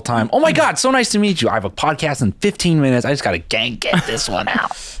the whole time. Oh my God, so nice to meet you. I have a podcast in 15 minutes. I just got to get this one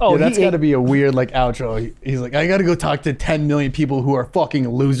out. Oh, that's got to be a weird like outro. He's like, I got to go talk to 10 million people who are fucking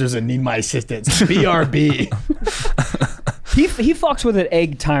losers and need my assistance. BRB. He fucks with an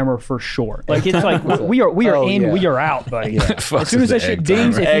egg timer for sure. Like it's like we are in, we are out, buddy. Yeah. As soon as that shit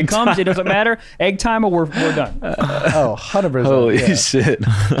dings, if it comes, it doesn't matter. Egg timer, we're done. 100%. Holy shit.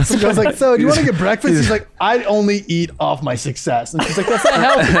 So I was like, so do you want to get breakfast? He's like, I only eat off my success. And she's like, that's not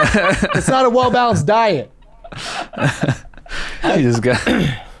healthy. It's not a well-balanced diet. He's got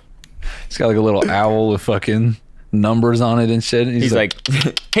like a little owl with fucking numbers on it and shit. He's like,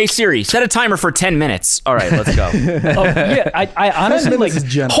 hey Siri, set a timer for 10 minutes. All right, let's go. Yeah, I honestly like.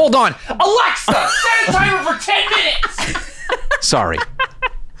 Hold on, Alexa, set a timer for 10 minutes. Sorry.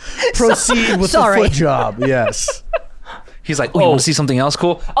 Proceed with the foot job. Yes. He's like, oh, you want to see something else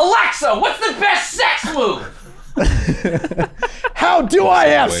cool? Alexa, what's the best sex move? How do I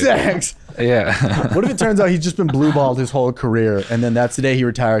have sex? Yeah. What if it turns out he's just been blue-balled his whole career, and then that's the day he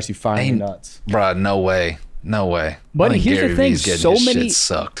retires, he finally nuts? Bruh, no way. No way. But here's the thing, so many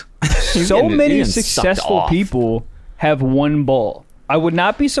sucked. So many successful people have one ball. I would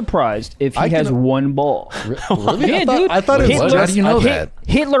not be surprised if he has one ball. Really? Yeah, dude. I thought it was. How do you know that?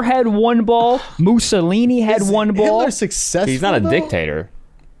 Hitler had one ball. Mussolini had one ball. Hitler's successful. He's not a dictator.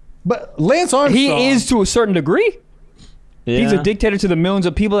 But Lance Armstrong. He is to a certain degree. Yeah. He's a dictator to the millions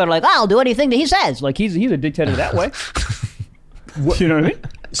of people that are like, I'll do anything that he says. Like he's a dictator that way. You know what I mean?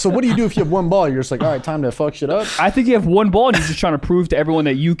 So what do you do if you have one ball? You're just like, all right, time to fuck shit up. I think you have one ball and you're just trying to prove to everyone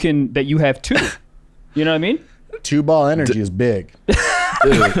that you have two. You know what I mean? 2-ball energy is big.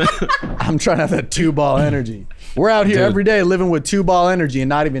 I'm trying to have that 2-ball energy. We're out here every day living with 2-ball energy and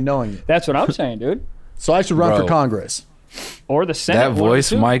not even knowing it. That's what I'm saying, dude. So I should run for Congress. Or the Senate. That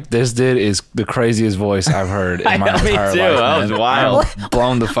voice, Mike, this did is the craziest voice I've heard in my entire life. That was wild. I'm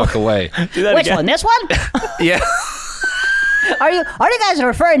blown the fuck away. Which one? This one? Yeah. Are you guys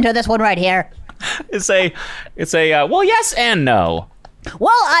referring to this one right here? It's a well, yes and no.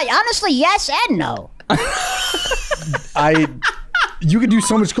 Well, honestly, yes and no. You could do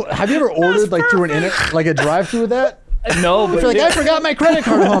so much cool. Have you ever ordered like through a drive-through with that? No, but like, I forgot my credit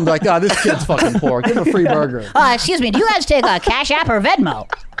card at home. Like, this kid's fucking poor. Give him a free burger. Excuse me, do you guys take Cash App or Venmo?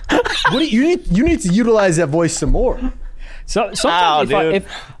 What do you need to utilize that voice some more. So sometimes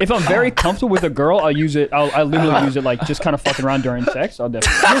if I'm very comfortable with a girl, I'll use it. I literally use it like just kind of fucking around during sex. I'll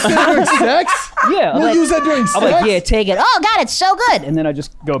definitely. Use that during sex? Yeah. You'll use that during sex? I'm like, yeah, take it. Oh God, it's so good. And then I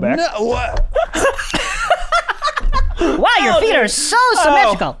just go back. No, what? Wow, your feet are so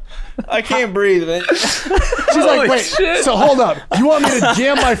symmetrical. I can't breathe, man. She's like, wait, so hold up. You want me to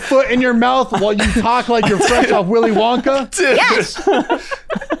jam my foot in your mouth while you talk like you're fresh off Willy Wonka? Dude. Yes.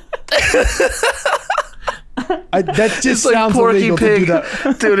 That just like sounds Porky illegal Pig. to do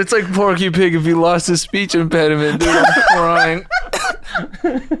that. Dude, it's like Porky Pig if he lost his speech impediment. Dude, I'm crying.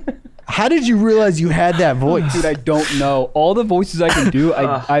 How did you realize you had that voice? Dude, I don't know. All the voices I can do,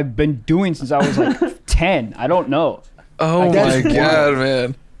 I've been doing since I was like 10. I don't know. Oh my God,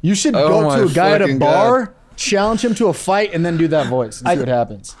 man. You should go to a guy at a bar, challenge him to a fight, and then do that voice and see what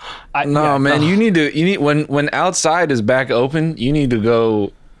happens. Man, you need when outside is back open, you need to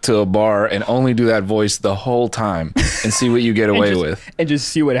go to a bar and only do that voice the whole time and see what you get away with. And just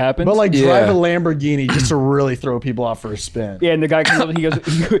see what happens. But like drive a Lamborghini just to really throw people off for a spin. Yeah, and the guy comes up and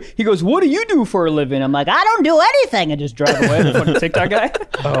he goes, what do you do for a living? I'm like, I don't do anything. And just drive away. The fucking TikTok guy.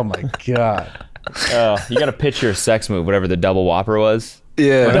 Oh my God. You got to pitch your sex move, whatever the double whopper was.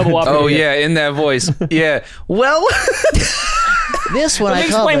 Yeah. Double whopper, oh yeah, in that voice. Yeah. Well, this one Let me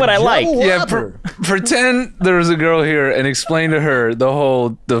explain what I like. Yeah. Pretend there was a girl here and explain to her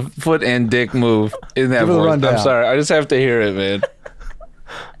the foot and dick move in that voice. I'm sorry, I just have to hear it, man.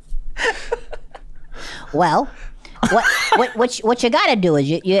 Well, what you gotta do is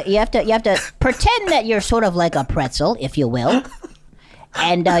you have to pretend that you're sort of like a pretzel, if you will.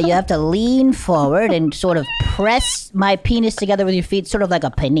 And you have to lean forward and sort of press my penis together with your feet, sort of like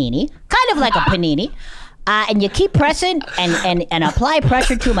a panini, kind of like a panini. And you keep pressing and apply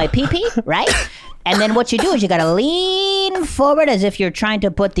pressure to my pee-pee, right? And then what you do is you gotta lean forward as if you're trying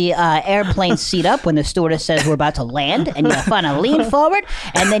to put the airplane seat up when the stewardess says we're about to land. And you wanna lean forward,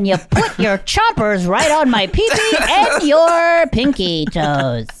 and then you put your chompers right on my pee-pee and your pinky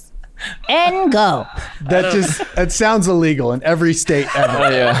toes. And go. That sounds illegal in every state ever. Oh,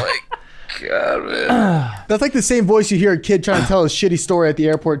 yeah. Oh my God, man. That's like the same voice you hear a kid trying to tell a shitty story at the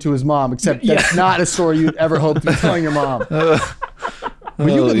airport to his mom, except that's not a story you'd ever hope to be telling your mom. But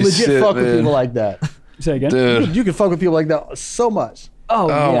you could legit fuck with people like that. Say again? Dude. You could fuck with people like that so much.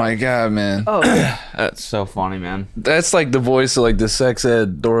 Oh my god, man. Oh, yeah. That's so funny, man. That's like the voice of like the sex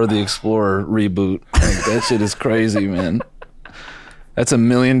ed Dora the Explorer reboot. Like, that shit is crazy, man. That's $1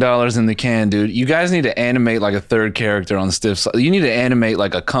 million in the can, dude. You guys need to animate like a third character on Stiff Sock. You need to animate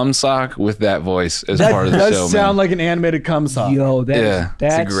like a cum sock with that voice as part of the show, man. That does sound like an animated cum sock. Yo, that's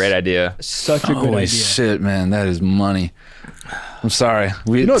a great idea. Such a good idea. Holy shit, man. That is money. I'm sorry.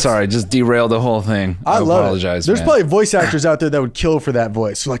 Sorry, just derailed the whole thing. I apologize, There's man. probably voice actors out there that would kill for that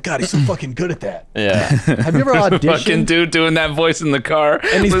voice. They're like, God, he's so fucking good at that. Yeah. Have you ever auditioned? Fucking dude doing that voice in the car.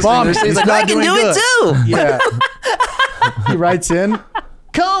 And he's bombed. He's like, I can do it too. Yeah. He writes in,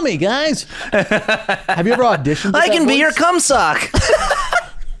 call me, guys. Have you ever auditioned? I can be your cum sock.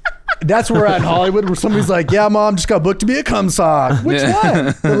 That's where we're at in Hollywood, where somebody's like, yeah, mom, just got booked to be a cum sock. Which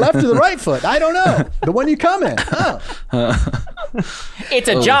one? The left or the right foot? I don't know. The one you come in. Oh. It's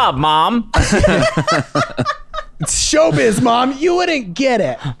a job, Mom. It's showbiz, Mom. You wouldn't get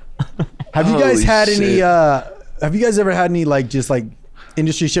it. Have you guys had any, have you guys ever had any, like, just like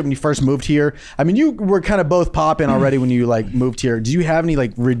industry shit when you first moved here? I mean, you were kind of both popping already when you like moved here. Do you have any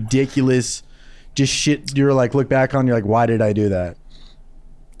like ridiculous just shit you're like, look back on, you're like, why did I do that?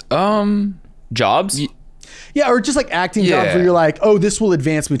 Jobs? Yeah, or just like acting jobs where you're like, oh, this will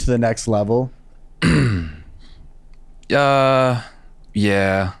advance me to the next level. Yeah.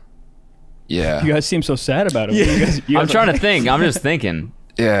 You guys seem so sad about it. I'm trying to think. I'm just thinking.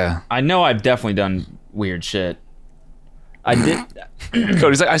 Yeah. I know I've definitely done weird shit. I did.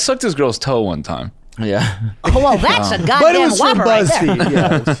 Cody's like, I sucked this girl's toe one time. Yeah. Oh, well, that's a But it goddamn was for whopper right there.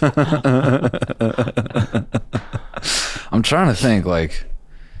 BuzzFeed. Yeah. I'm trying to think, like,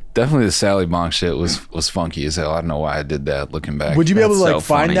 definitely the Sally Bonk shit was funky as hell. I don't know why I did that looking back. Would you be able to like so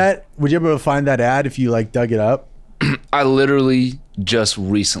find funny. that? Would you be able to find that ad if you like dug it up? I literally just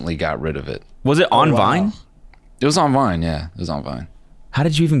recently got rid of it. Was it on Vine? It was on Vine, yeah. It was on Vine. How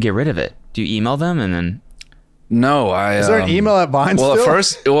did you even get rid of it? Do you email them and then? No, Is there an email at Vine Well, still? at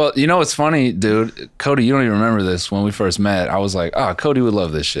first, you know what's funny, dude? Cody, you don't even remember this. When we first met, I was like, Cody would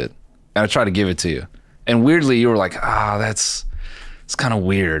love this shit. And I tried to give it to you. And weirdly, you were like, it's kind of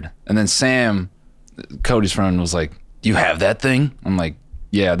weird. And then Sam, Cody's friend, was like, you have that thing? I'm like,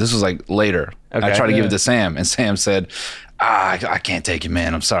 yeah, this was like later. Okay. I tried to give it to Sam, and Sam said, I can't take it,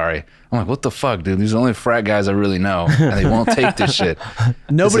 man. I'm sorry. I'm like, what the fuck, dude? These are the only frat guys I really know, and they won't take this shit.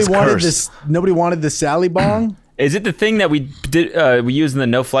 Nobody This is wanted cursed. this. Nobody wanted the Sally Bong. Is it the thing that we did? We used in the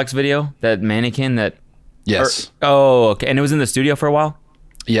No Flex video, that mannequin that. Yes. Okay. And it was in the studio for a while.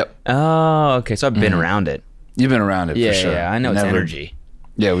 Yep. Oh, okay. So I've been around it. You've been around it Yeah, for sure. yeah. I know it's energy.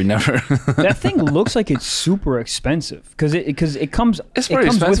 Yeah, we never. That thing looks like it's super expensive because it comes. It's it pretty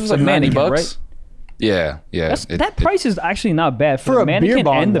comes expensive. with It's like the $90, mannequin, right? right? Yeah. That price is actually not bad for For a a beer mannequin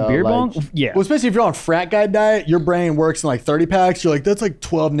bong, and the though, beer like- bong. Yeah, Well, especially if you're on frat guy diet, your brain works in like 30 packs. You're like, that's like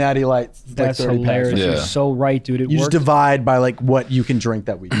 12 natty lights. that's like 30 hilarious. packs. Yeah. You're so right, dude. It You just worked. divide by like what you can drink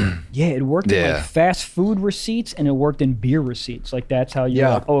that weekend. Yeah, it worked in Yeah. like fast food receipts and it worked in beer receipts. Like that's how you.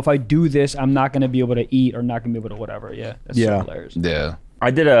 Yeah. Like, if I do this, I'm not gonna be able to eat or not gonna be able to whatever. Yeah, that's so Yeah. hilarious. Yeah. I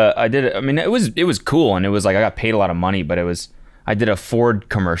did a. I mean, it was cool, and it was like I got paid a lot of money, but I did a Ford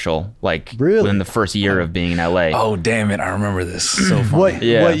commercial like Really? within the first year of being in LA. Oh, damn it. I remember this. So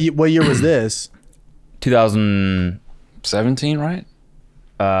funny. What year was this? 2000. 17, right?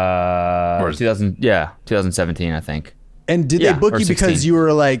 2017, I think. And did Yeah, they book or you because 16. you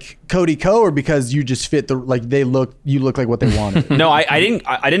were like Cody Co, or because you just fit the like you look like what they wanted? No, I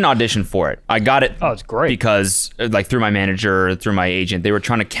didn't audition for it. I got it. Oh, it's great. Because like through my manager, through my agent, they were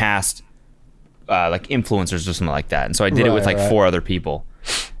trying to cast like influencers or something like that, and so I did it with like Right. 4 other people,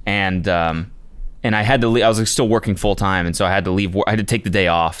 and I had to leave. I was like still working full time, and so I had to leave. I had to take the day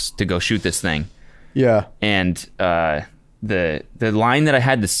off to go shoot this thing, Yeah. and the line that I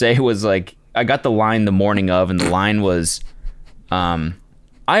had to say was like, I got the line the morning of, and the line was,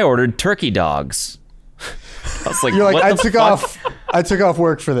 I ordered turkey dogs. I was like, You're like, what I the took fuck? I took off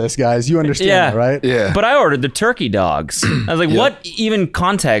work for this, guys. You understand that, right? Yeah. But I ordered the turkey dogs. I was like, what even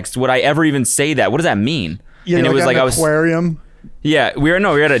context would I ever even say that? What does that mean? Yeah, and it was like an I was aquarium. yeah, we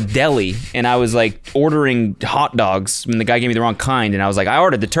were at a deli, and I was like ordering hot dogs, and the guy gave me the wrong kind, and I was like, I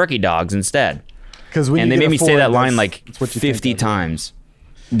ordered the turkey dogs instead. Because And they made me say that line like 50 times.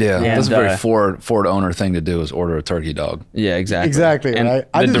 Yeah. That's a And, very Ford owner thing to do, is order a turkey dog. Yeah, exactly. Exactly, And right?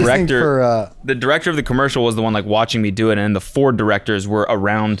 I the did this thing director, for, the director of the commercial was the one like watching me do it, and the Ford directors were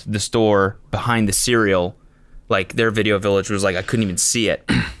around the store behind the cereal, like their video village was like I couldn't even see it,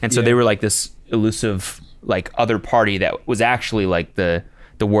 and so they were like this elusive like other party that was actually like the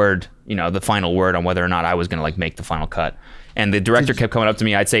word, you know, the final word on whether or not I was gonna like make the final cut. And the director kept coming up to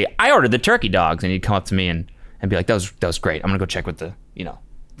me. I'd say, I ordered the turkey dogs, and he'd come up to me and and be like, that was great. I'm gonna go check with the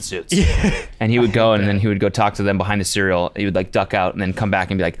suits. Yeah. And he would go and then he would go talk to them behind the cereal. He would like duck out and then come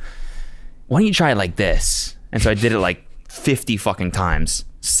back and be like, why don't you try it like this? And so I did it like 50 fucking times.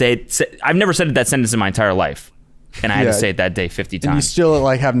 I've never said that sentence in my entire life. And I had to say it that day 50 times. And you still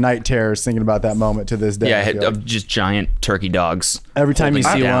like have night terrors thinking about that moment to this day. Yeah, of just giant turkey dogs. Every time you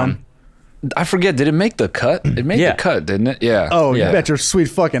see one. I forget, did it make the cut? It made the cut, didn't it? Yeah. Oh, yeah. You bet your sweet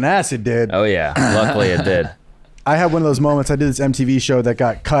fucking ass it did. Oh yeah, luckily it did. I had one of those moments. I did this MTV show that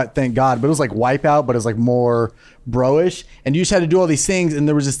got cut, thank God, but it was like Wipeout, but it was like more bro-ish. And you just had to do all these things. And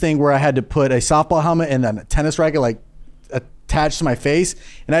there was this thing where I had to put a softball helmet and then a tennis racket like attached to my face.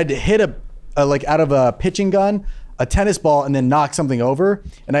 And I had to hit a like out of a pitching gun, a tennis ball, and then knock something over.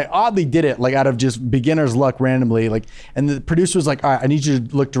 And I oddly did it like out of just beginner's luck randomly. Like, and the producer was like, all right, I need you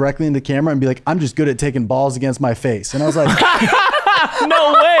to look directly in the camera and be like, I'm just good at taking balls against my face. And I was like,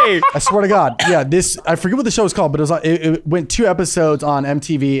 no way. I swear to God. Yeah, I forget what the show was called, but it went 2 episodes on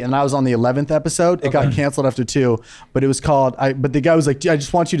MTV and I was on the 11th episode. It got canceled after 2, but it was called, but the guy was like, I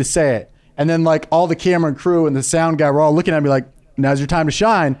just want you to say it. And then like all the camera and crew and the sound guy were all looking at me like, now's your time to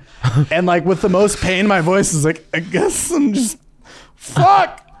shine. And like with the most pain, my voice is like, I guess I'm just,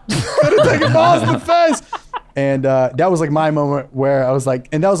 fuck, gotta take a balls in the face. And that was like my moment where I was like,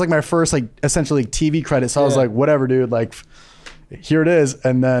 and that was like my first like essentially TV credit. So I was like, whatever, dude, like here it is.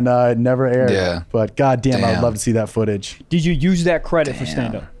 And then it never aired. Yeah. But goddamn, I'd love to see that footage. Did you use that credit for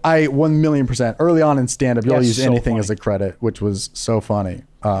stand-up? I 1,000,000%. Early on in stand-up, you'll use anything as a credit, which was so funny.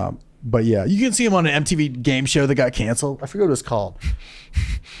 But yeah, you can see him on an MTV game show that got canceled. I forget what it was called.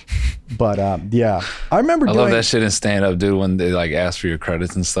 But yeah, I remember I love that shit in stand-up, dude, when they like ask for your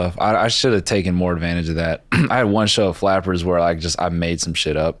credits and stuff. I should have taken more advantage of that. I had one show at Flappers where like I made some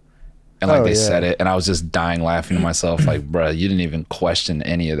shit up. And like they said it, and I was just dying laughing to myself, like, bruh, you didn't even question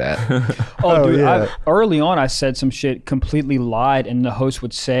any of that. Dude, early on, I said some shit, completely lied, and the host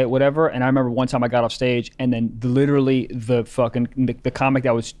would say it, whatever. And I remember one time I got off stage, and then literally the comic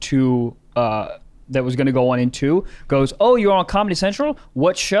that was that was gonna go on in 2 goes, "Oh, you're on Comedy Central?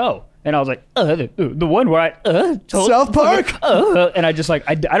 What show?" And I was like, the one where I told South Park, and I just like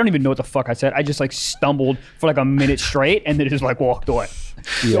I don't even know what the fuck I said. I just like stumbled for like a minute straight, and then just like walked away.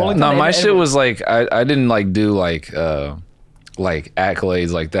 Yeah. No, my shit was like I didn't like do like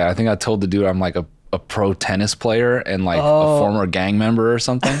accolades like that. I think I told the dude I'm like a pro tennis player and like a former gang member or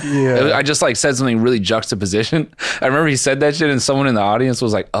something. Yeah, I just like said something really juxtaposition. I remember he said that shit, and someone in the audience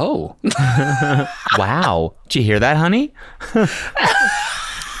was like, "Oh, wow, did you hear that, honey?"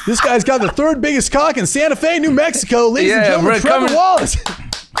 This guy's got the 3rd biggest cock in Santa Fe, New Mexico. Ladies and gentlemen, Trevor Wallace.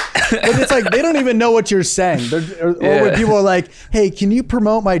 But it's like they don't even know what you're saying. Or when people are like, "Hey, can you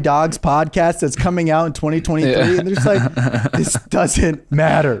promote my dog's podcast that's coming out in 2023?" And they're just like, "This doesn't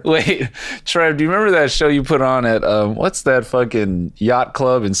matter." Wait, Trev, do you remember that show you put on at what's that fucking yacht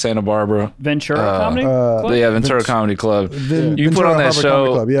club in Santa Barbara? Ventura Comedy Club? Yeah, Ventura Comedy Club. You Ventura put on that Harbor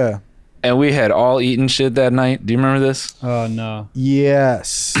show. Club, yeah. And we had all eaten shit that night. Do you remember this? Oh, no.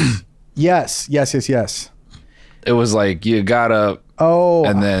 Yes. Yes. It was like you got up. Oh,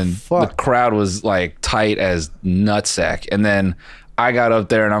 and then the crowd was like tight as nutsack. And then I got up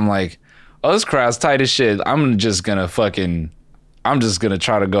there and I'm like, oh, this crowd's tight as shit. I'm just gonna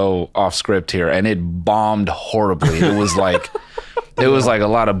try to go off script here. And it bombed horribly. It was like a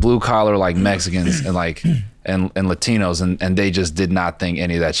lot of blue collar like Mexicans and like and Latinos and they just did not think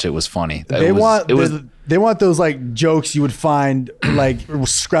any of that shit was funny. They want those like jokes you would find like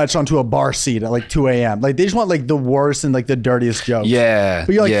scratched onto a bar seat at like 2 a.m. Like they just want like the worst and like the dirtiest jokes. Yeah.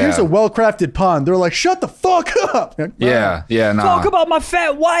 But you're like, here's a well-crafted pun. They're like, shut the fuck up. Like, yeah. Nah. Talk about my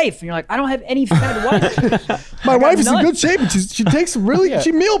fat wife. And you're like, I don't have any fat wife. My wife is in good shape. And she takes she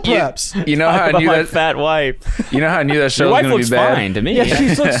meal preps. You know how I knew that fat wife. You know how I knew that show was going to be bad? Your wife looks fine to me. Yeah,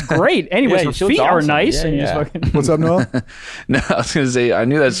 she looks great. Anyways, her feet are nice. What's up, Noel? No, I was going to say, I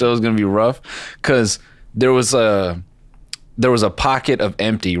knew that show was going to be rough because there was a pocket of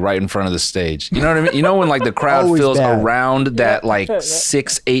empty right in front of the stage. You know what I mean? You know when like the crowd fills around that like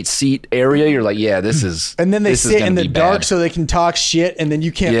 6-8 seat area, you're like, yeah, this is. And then they sit in the dark so they can talk shit, and then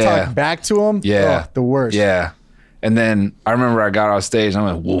you can't talk back to them. Yeah, the worst. Yeah, and then I remember I got off stage and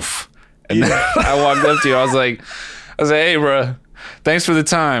I'm like, woof, and then I walked up to you. I was like, hey, bro, thanks for the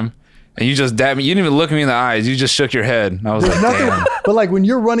time. And you just dabbed me. You didn't even look me in the eyes. You just shook your head. And I was like, damn. But like when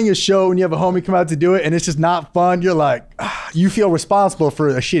you're running a show and you have a homie come out to do it and it's just not fun, you're like, you feel responsible for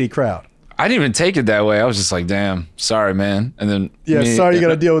a shitty crowd. I didn't even take it that way. I was just like, damn, sorry, man. And then sorry you got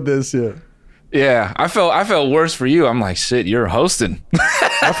to deal with this. Yeah, I felt worse for you. I'm like, shit, you're hosting.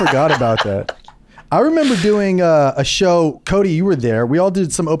 I forgot about that. I remember doing a show. Cody, you were there. We all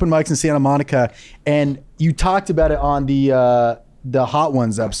did some open mics in Santa Monica, and you talked about it on the Hot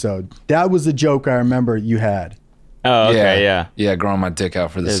Ones episode. That was the joke I remember you had. Oh, okay, yeah. Yeah, growing my dick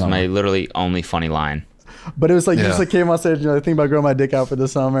out for the summer. It was my literally only funny line. But it was like, you just like came on stage and you're like, think about growing my dick out for the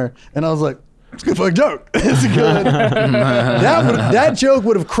summer. And I was like, it's a good fucking joke. It's a good. that joke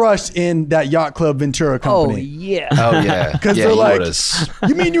would have crushed in that Yacht Club Ventura company. Oh, yeah. Oh, yeah. Because they're like,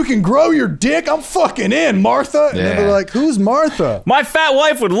 you mean you can grow your dick? I'm fucking in, Martha. And they're like, who's Martha? My fat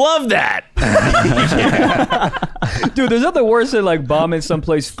wife would love that. Dude, there's nothing worse than like bombing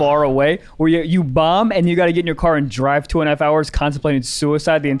someplace far away where you bomb and you got to get in your car and drive 2.5 hours contemplating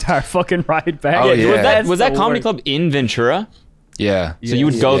suicide the entire fucking ride back. Oh, yeah. Was that comedy club in Ventura? Yeah. So you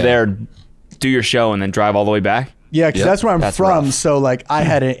would go there, do your show, and then drive all the way back? Yeah, because that's where I'm from. Rough. So like I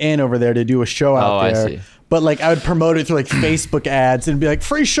had an inn over there to do a show out there. I see. But like I would promote it through like Facebook ads and be like,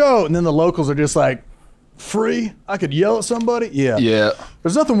 free show. And then the locals are just like, free? I could yell at somebody? Yeah. Yeah.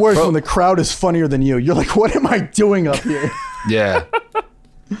 There's nothing worse when the crowd is funnier than you. You're like, what am I doing up here? Yeah.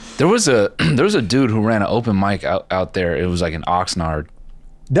 There was a dude who ran an open mic out there. It was like in Oxnard.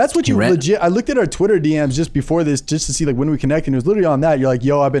 That's what you legit. I looked at our Twitter DMs just before this, just to see like when we connected. And it was literally on that. You're like,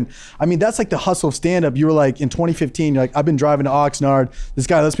 yo, that's like the hustle of stand up. You were like in 2015, you're like, I've been driving to Oxnard. This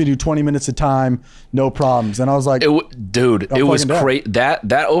guy lets me do 20 minutes a time, no problems. And I was like, dude, it was crazy.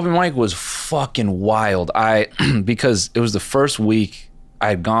 That open mic was fucking wild. Because it was the first week I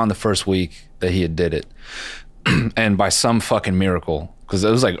had gone the first week that he had did it. And by some fucking miracle, because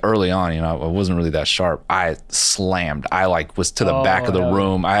it was like early on, I wasn't really that sharp. I slammed. I like was to the back of the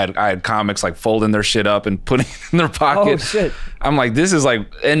room. I had comics like folding their shit up and putting it in their pocket. Oh shit! I'm like, this is like,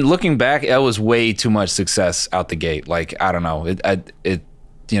 and looking back, that was way too much success out the gate. Like, I don't know, and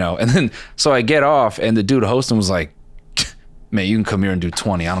then so I get off, and the dude hosting was like, man, you can come here and do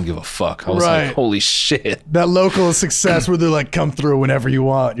 20. I don't give a fuck. I was like, holy shit. That local success where they're like, come through whenever you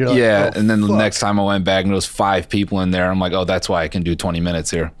want. You're like, and then the next time I went back and there was 5 people in there. I'm like, oh, that's why I can do 20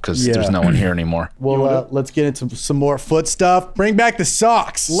 minutes here, because there's no one here anymore. Well, let's get into some more foot stuff. Bring back the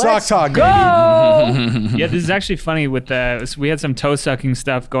socks. Sock talk, go! Yeah, this is actually funny with we had some toe sucking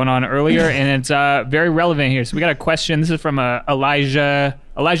stuff going on earlier, and it's very relevant here. So we got a question. This is from Elijah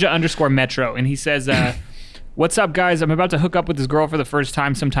 _Metro, and he says, what's up, guys? I'm about to hook up with this girl for the first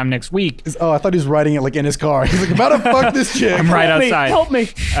time sometime next week. Oh, I thought he was writing it like in his car. He's like, about to fuck this chick. I'm right outside. Help me.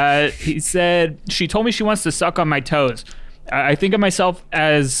 He said, she told me she wants to suck on my toes. I think of myself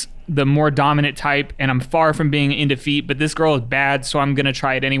as the more dominant type, and I'm far from being in defeat, but this girl is bad, so I'm going to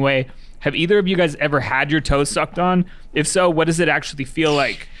try it anyway. Have either of you guys ever had your toes sucked on? If so, what does it actually feel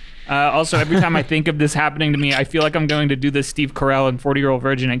like? Also, every time I think of this happening to me, I feel like I'm going to do this Steve Carell and 40-Year-Old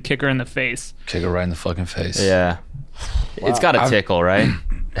Virgin and kick her in the face. Kick her right in the fucking face. Yeah. Wow. It's got to tickle, right?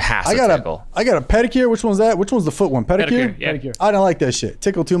 It has to tickle. I got a pedicure. Which one's that? Which one's the foot one? Pedicure? Yeah. Pedicure. I don't like that shit.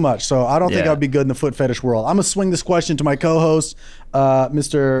 Tickle too much. So I don't think I'd be good in the foot fetish world. I'm going to swing this question to my co-host,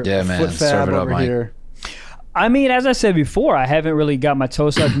 Mr. Foot Fab over here. I mean, as I said before, I haven't really got my toe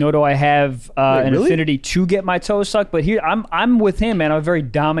sucked, nor do I have an affinity to get my toe sucked. But here, I'm with him, man. I'm a very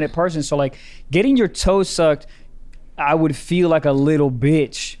dominant person. So, like, getting your toe sucked, I would feel like a little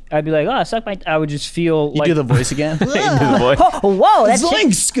bitch. I'd be like, oh, suck my... I would just feel like... You do the voice again? Oh, whoa, that's...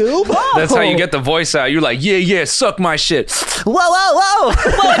 Zoink, Scoob! That's how you get the voice out. You're like, yeah, suck my shit. Whoa. Whoa,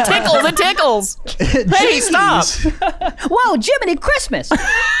 it tickles. Hey, stop. Whoa, Jiminy Christmas!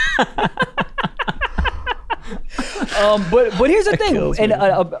 But here's the thing, and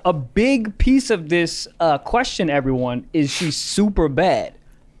a big piece of this question, everyone, is she's super bad.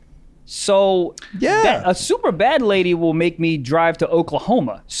 So a super bad lady will make me drive to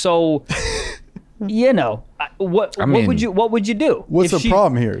Oklahoma. So what would you do? What's the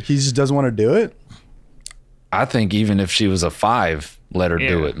problem here? He just doesn't want to do it? I think even if she was a 5, let her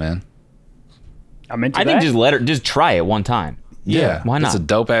do it, man. I think just try it one time. Yeah, why not? It's a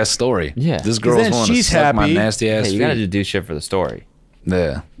dope ass story. Yeah, this girl's willing to suck my nasty ass feet. You gotta just do shit for the story.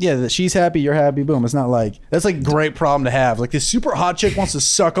 Yeah, that she's happy, you're happy. Boom. It's not like that's like a great problem to have. Like this super hot chick wants to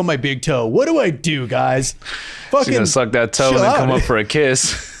suck on my big toe. What do I do, guys? She's gonna suck that toe and then come up for a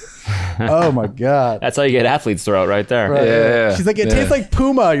kiss. Oh my god, that's how you get athlete's throat right there. Right, yeah, she's like, it tastes like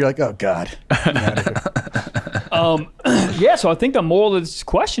Puma. You're like, oh god. So I think the moral of this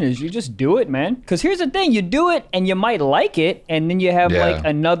question is you just do it, man. Because here's the thing: you do it, and you might like it, and then you have like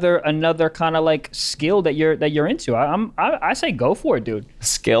another kind of like skill that you're into. I say go for it, dude.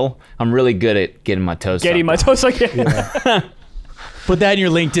 Skill? I'm really good at getting my toes. Getting my toes like Put that in your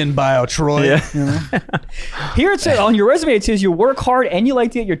LinkedIn bio, Troy. Yeah. You know? Here it says on your resume, it says you work hard and you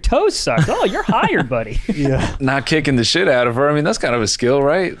like to get your toes sucked. Oh, you're hired, buddy. Yeah. Not kicking the shit out of her. I mean, that's kind of a skill,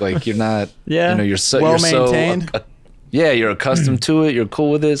 right? Like you're not. Yeah. You're well maintained. You're accustomed to it. You're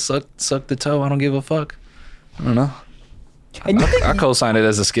cool with it. Suck the toe. I don't give a fuck. I don't know. And you think, I co-sign it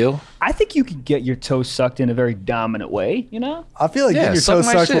as a skill. I think you could get your toes sucked in a very dominant way, you know? I feel like Yeah, getting your suck toes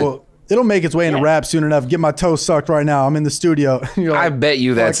my sucked shit. it'll make its way into rap soon enough. Get my toes sucked right now. I'm in the studio. You're I like, bet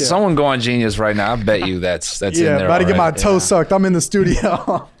you that's fuck it. someone going Genius right now. I bet you that's in Yeah, there. about to get my already. toes sucked. I'm in the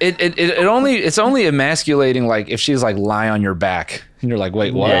studio. It's only emasculating like if she's like lying on your back and you're like,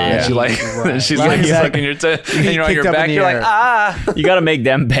 wait, what? Yeah. And she like she's Lying like back. sucking your toe and you're on kicked your up in back. the You're like, air. ah. You got to make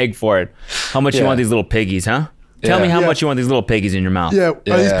them beg for it. How much you Yeah. want these little piggies, huh? Tell me how Yeah. much you want these little piggies in your mouth. Yeah, are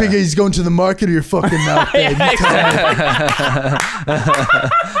these Yeah. piggies going to the market or your fucking mouth? Babe?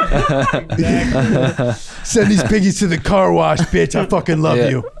 Send these piggies to the car wash, bitch. I fucking love Yeah.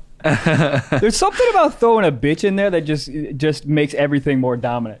 you. There's something about throwing a bitch in there that just makes everything more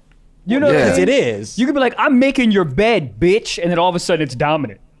dominant. You know what I Yeah. mean? It is. You could be like, I'm making your bed, bitch, and then all of a sudden it's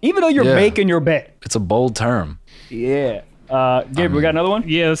dominant. Even though you're Yeah. making your bed. It's a bold term. Yeah. Gabe, we got another one?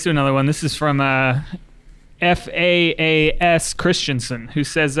 Yeah, let's do another one. This is from FAAS Christensen, who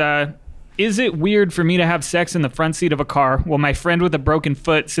says, is it weird for me to have sex in the front seat of a car while my friend with a broken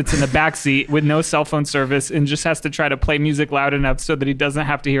foot sits in the back seat with no cell phone service and just has to try to play music loud enough so that he doesn't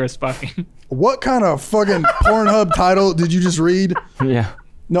have to hear us fucking? What kind of fucking Pornhub title did you just read? Yeah.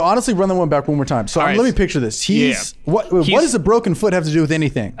 No, honestly, run that one back one more time. So All right. let me picture this. What does a broken foot have to do with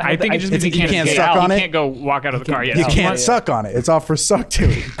anything? I think it just means It's- you you can't get suck out. on You it? can't go walk out of the car. Yeah, You so can't once- suck on it. It's off for suck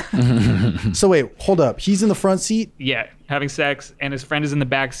to. So wait, hold up. He's in the front seat. Yeah, having sex, and his friend is in the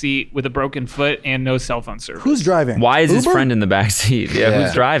back seat with a broken foot and no cell phone service. Who's driving? Why is his Uber? friend in the back seat? Yeah, Yeah.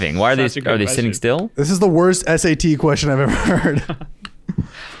 who's driving? Why are Such a good are they question. sitting still? This is the worst SAT question I've ever heard.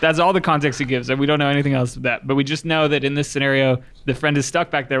 That's all the context he gives, and we don't know anything else of that. But we just know that in this scenario, the friend is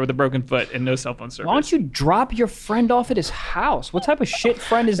stuck back there with a broken foot and no cell phone service. Why don't you drop your friend off at his house? What type of shit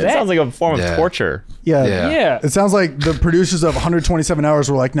friend is It that? sounds like a form of Yeah. torture. Yeah. Yeah. Yeah. It sounds like the producers of 127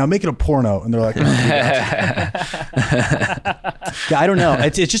 Hours were like, now make it a porno. And they're like, yeah, I don't know.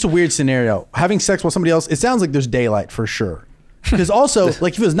 It's just a weird scenario. Having sex while somebody else, it sounds like there's daylight for sure. Because also,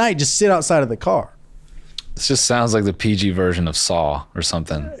 like if it was night, just sit outside of the car. This just sounds like the PG version of Saw or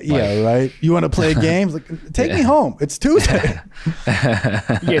something. Yeah, right. You want to play a game? Like, take me home. It's Tuesday.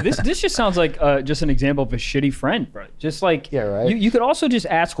 Yeah, this just sounds like just an example of a shitty friend, bro. Just like, Yeah, right. You could also just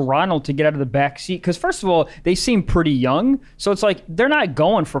ask Ronald to get out of the back seat because first of all, they seem pretty young, so it's like they're not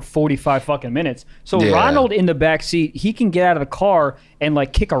going for 45 fucking minutes. So Yeah. Ronald in the back seat, he can get out of the car and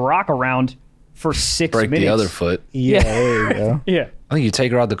like kick a rock around for 6 Break minutes. the other foot. Yeah, there you go. Yeah. I think you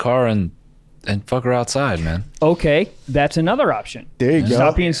take her out the car and fuck her outside, man. Okay, that's another option. There you go.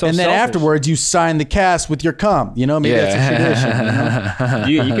 Stop being so and then selfish. afterwards, you sign the cast with your cum. You know, maybe that's a tradition.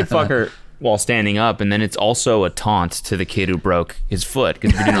 You know? You could fuck her while standing up, and then it's also a taunt to the kid who broke his foot.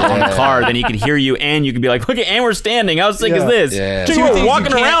 Because if you're doing it on the car, then he could hear you, and you could be like, "Look, and we're standing. How sick is Yeah. this? Yeah. Check Two it out, things we're you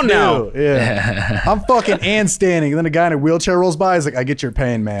walking can't around now." do. Yeah. I'm fucking and standing. And then a guy in a wheelchair rolls by. He's like, I get your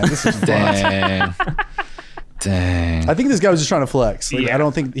pain, man. This is fun. Dang. Dang. I think this guy was just trying to flex. Like, Yeah. I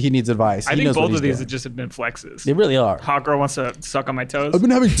don't think he needs advice. I He think knows what both he's of these doing. have just been flexes. They really are. Hot girl wants to suck on my toes. I've been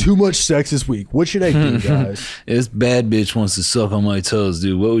having too much sex this week. What should I do, guys? This bad bitch wants to suck on my toes,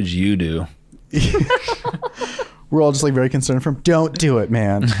 dude. What would you do? We're all just like very concerned from. Don't do it,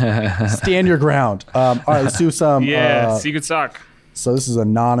 man. Stand your ground. All right, let's do some. Yeah, secret sock. So this is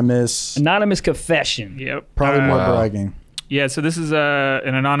anonymous. Anonymous confession. Yep. Probably more Wow. bragging. Yeah, so this is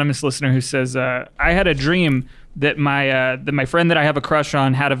an anonymous listener who says, I had a dream that my friend that I have a crush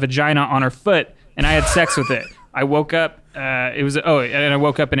on had a vagina on her foot, and I had sex with it. I woke up. And I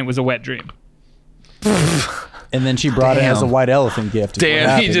woke up and it was a wet dream. And then she brought it as a white elephant gift. is what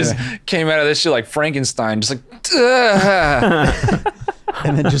Damn, he happened. just came out of this shit like Frankenstein, just like, "Ugh."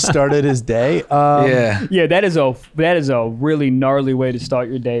 And then just started his day. Yeah. Yeah, that is a really gnarly way to start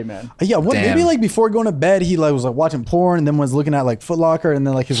your day, man. Yeah, maybe Damn. like before going to bed, he like was like watching porn, and then was looking at like Foot Locker, and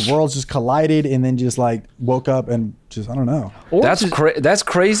then like his worlds just collided, and then just like woke up and just I don't know. Or That's just- that's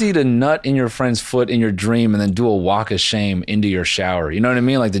crazy to nut in your friend's foot in your dream and then do a walk of shame into your shower. You know what I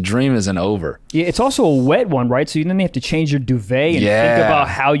mean? Like the dream isn't over. Yeah, it's also a wet one, right? So you then have to change your duvet and Yeah. think about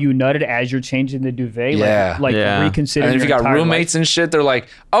how you nutted as you're changing the duvet. Yeah. Like Yeah. reconsider. And if you got roommates and shit, they're like,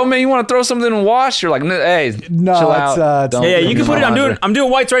 "Oh man, you want to throw something in the wash?" You're like, "Hey, No, chill it's, out." Don't Yeah, put you can in put it. my I'm laundry." doing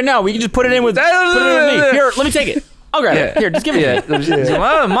whites right now. We can just put it in with me. Here, let me take it. I'll grab it. Here, just give it to me.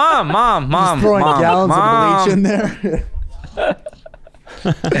 Yeah. Mom, Throwing mom, gallons mom. of bleach in there.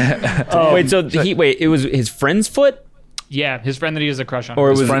 It was his friend's foot, Yeah, his friend that he has a crush on. or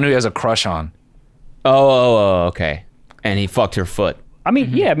it His was friend who he has a crush on. okay, and he fucked her foot. I mean,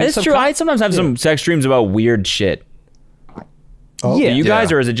 yeah, I mean, It's true. I sometimes have some sex dreams about weird shit. Oh, Yeah. Do you guys,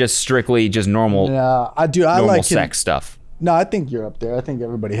 Yeah. or is it just strictly just normal Yeah, I do. I normal like sex stuff? No, I think you're up there. I think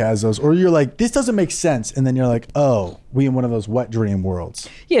everybody has those. Or you're like, this doesn't make sense. And then you're like, oh, we in one of those wet dream worlds.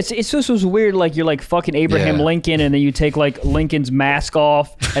 Yeah, it's just was weird. Like you're like fucking Abraham Lincoln, and then you take like Lincoln's mask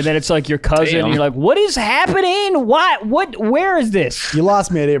off, and then it's like your cousin, and you're like, what is happening? What? Where is this? You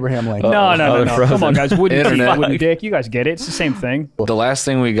lost me at Abraham Lincoln. No. Come on, guys. Wooden dick. You guys get it. It's the same thing. The last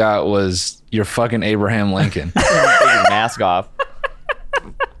thing we got was your fucking Abraham Lincoln. Take his mask off.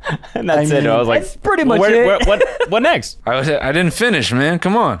 And that's it. I was like, that's pretty much it. What next? I didn't finish, man.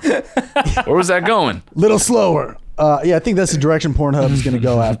 Come on. Where was that going? Little slower. Yeah, I think that's the direction Pornhub is going to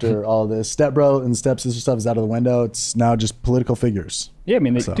go after all this. Stepbro and stepsister stuff is out of the window. It's now just political figures. Yeah, I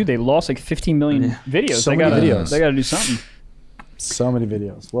mean, they lost like 15 million videos. So many videos. They got to do something. So many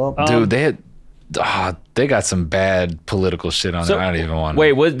videos. Well, dude, they got some bad political shit on there. I don't even want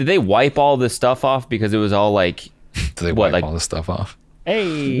to. Wait, did they wipe all this stuff off because it was all like? Did they wipe all this stuff off?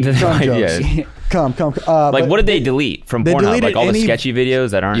 Hey, come. Like, what did they delete from Pornhub? Like all the sketchy videos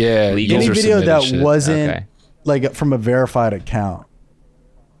that aren't legal? Any video that wasn't like from a verified account.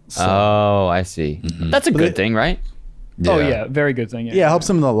 So. Oh, I see. Mm-hmm. That's a good thing, right? Yeah. Oh yeah, very good thing. Yeah, it helps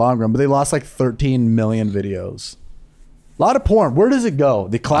them in the long run. But they lost like 13 million videos. A lot of porn. Where does it go?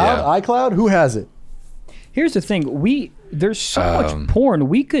 The cloud, iCloud. Who has it? Here's the thing. There's so much porn.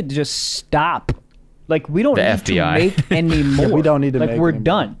 We could just stop. Like, we don't need to make any more. We don't need to make we're anymore.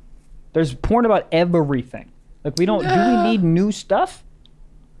 Done. There's porn about everything. Like, do we need new stuff?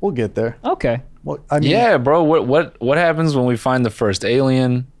 We'll get there. Okay. Well, I mean, yeah, bro. What happens when we find the first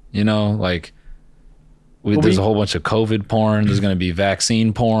alien? You know, like, there's a whole bunch of COVID porn. There's going to be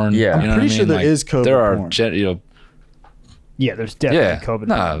vaccine porn. Yeah. You know I'm pretty sure there like, is COVID there are, porn. Yeah, there's definitely COVID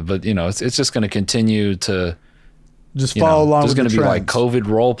porn. But, you know, it's just going to continue to... Just follow along with the trends. There's going to be, like,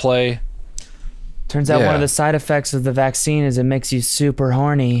 COVID role play. Turns out one of the side effects of the vaccine is it makes you super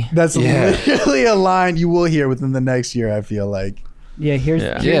horny. That's literally a line you will hear within the next year, I feel like.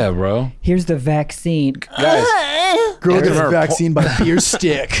 Yeah, bro. Here's the vaccine. Guys, girl gets vaccine by beer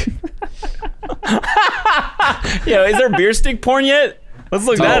stick. Yo, is there beer stick porn yet? Let's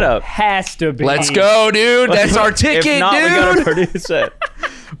look that up. Has to be. Let's go, dude. That's our ticket, if not, dude. We gotta produce it.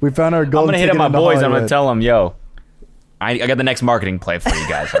 We found our gold. I'm gonna hit up my boys. I'm gonna tell them, yo, I got the next marketing play for you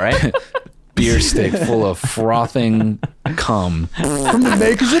guys. All right. Beer stick full of frothing cum. From the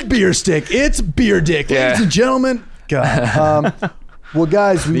makers of Beer Stick, it's Beer Dick, ladies and gentlemen. God. Well,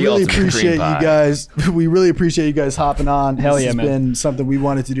 guys, we really appreciate you guys. We really appreciate you guys hopping on. Hell this yeah, has man. been something we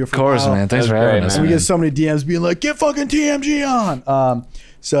wanted to do for a while. Of course, man. Thanks for having us. And we get so many DMs being like, get fucking TMG on.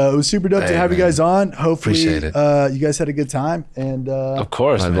 So it was super dope to have you guys on. Hopefully, appreciate it. You guys had a good time. And of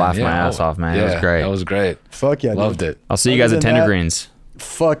course, I laughed my ass off, man. It was great. That was great. Fuck yeah, loved it. I'll see you guys at Tender Greens.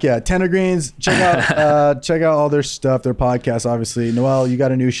 Fuck yeah, Tender Greens. Check out all their stuff, their podcasts. Obviously, Noel, you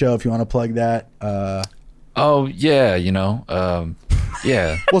got a new show if you want to plug that. Oh yeah, you know,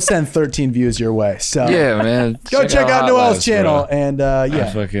 yeah. We'll send 13 views your way. So yeah, man. Go check out Noel's channel, bro. And I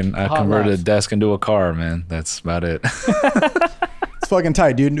converted a desk into a car, man. That's about it. It's fucking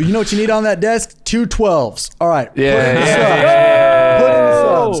tight, dude. You know what you need on that desk? 2 12s. All right. Yeah. Put in the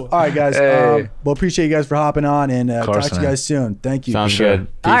subs. All right, guys. We'll appreciate you guys for hopping on, and talk to you guys soon. Thank you. Sounds good.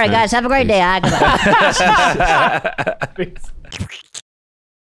 Peace, all right, man. Guys. Have a great day.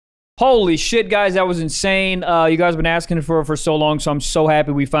 Holy shit, guys, that was insane. You guys have been asking for so long, so I'm so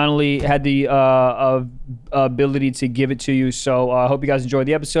happy we finally had the ability to give it to you. So I hope you guys enjoyed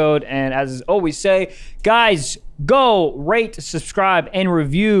the episode. And as I always say, guys, go rate, subscribe, and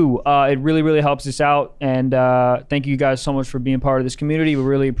review. It really, really helps us out. And thank you guys so much for being part of this community. We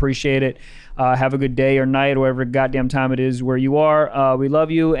really appreciate it. Have a good day or night, or whatever goddamn time it is where you are. We love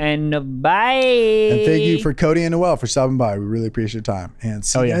you, and bye. And thank you for Cody and Noel for stopping by. We really appreciate your time. And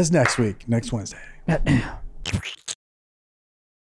see you guys next week, next Wednesday.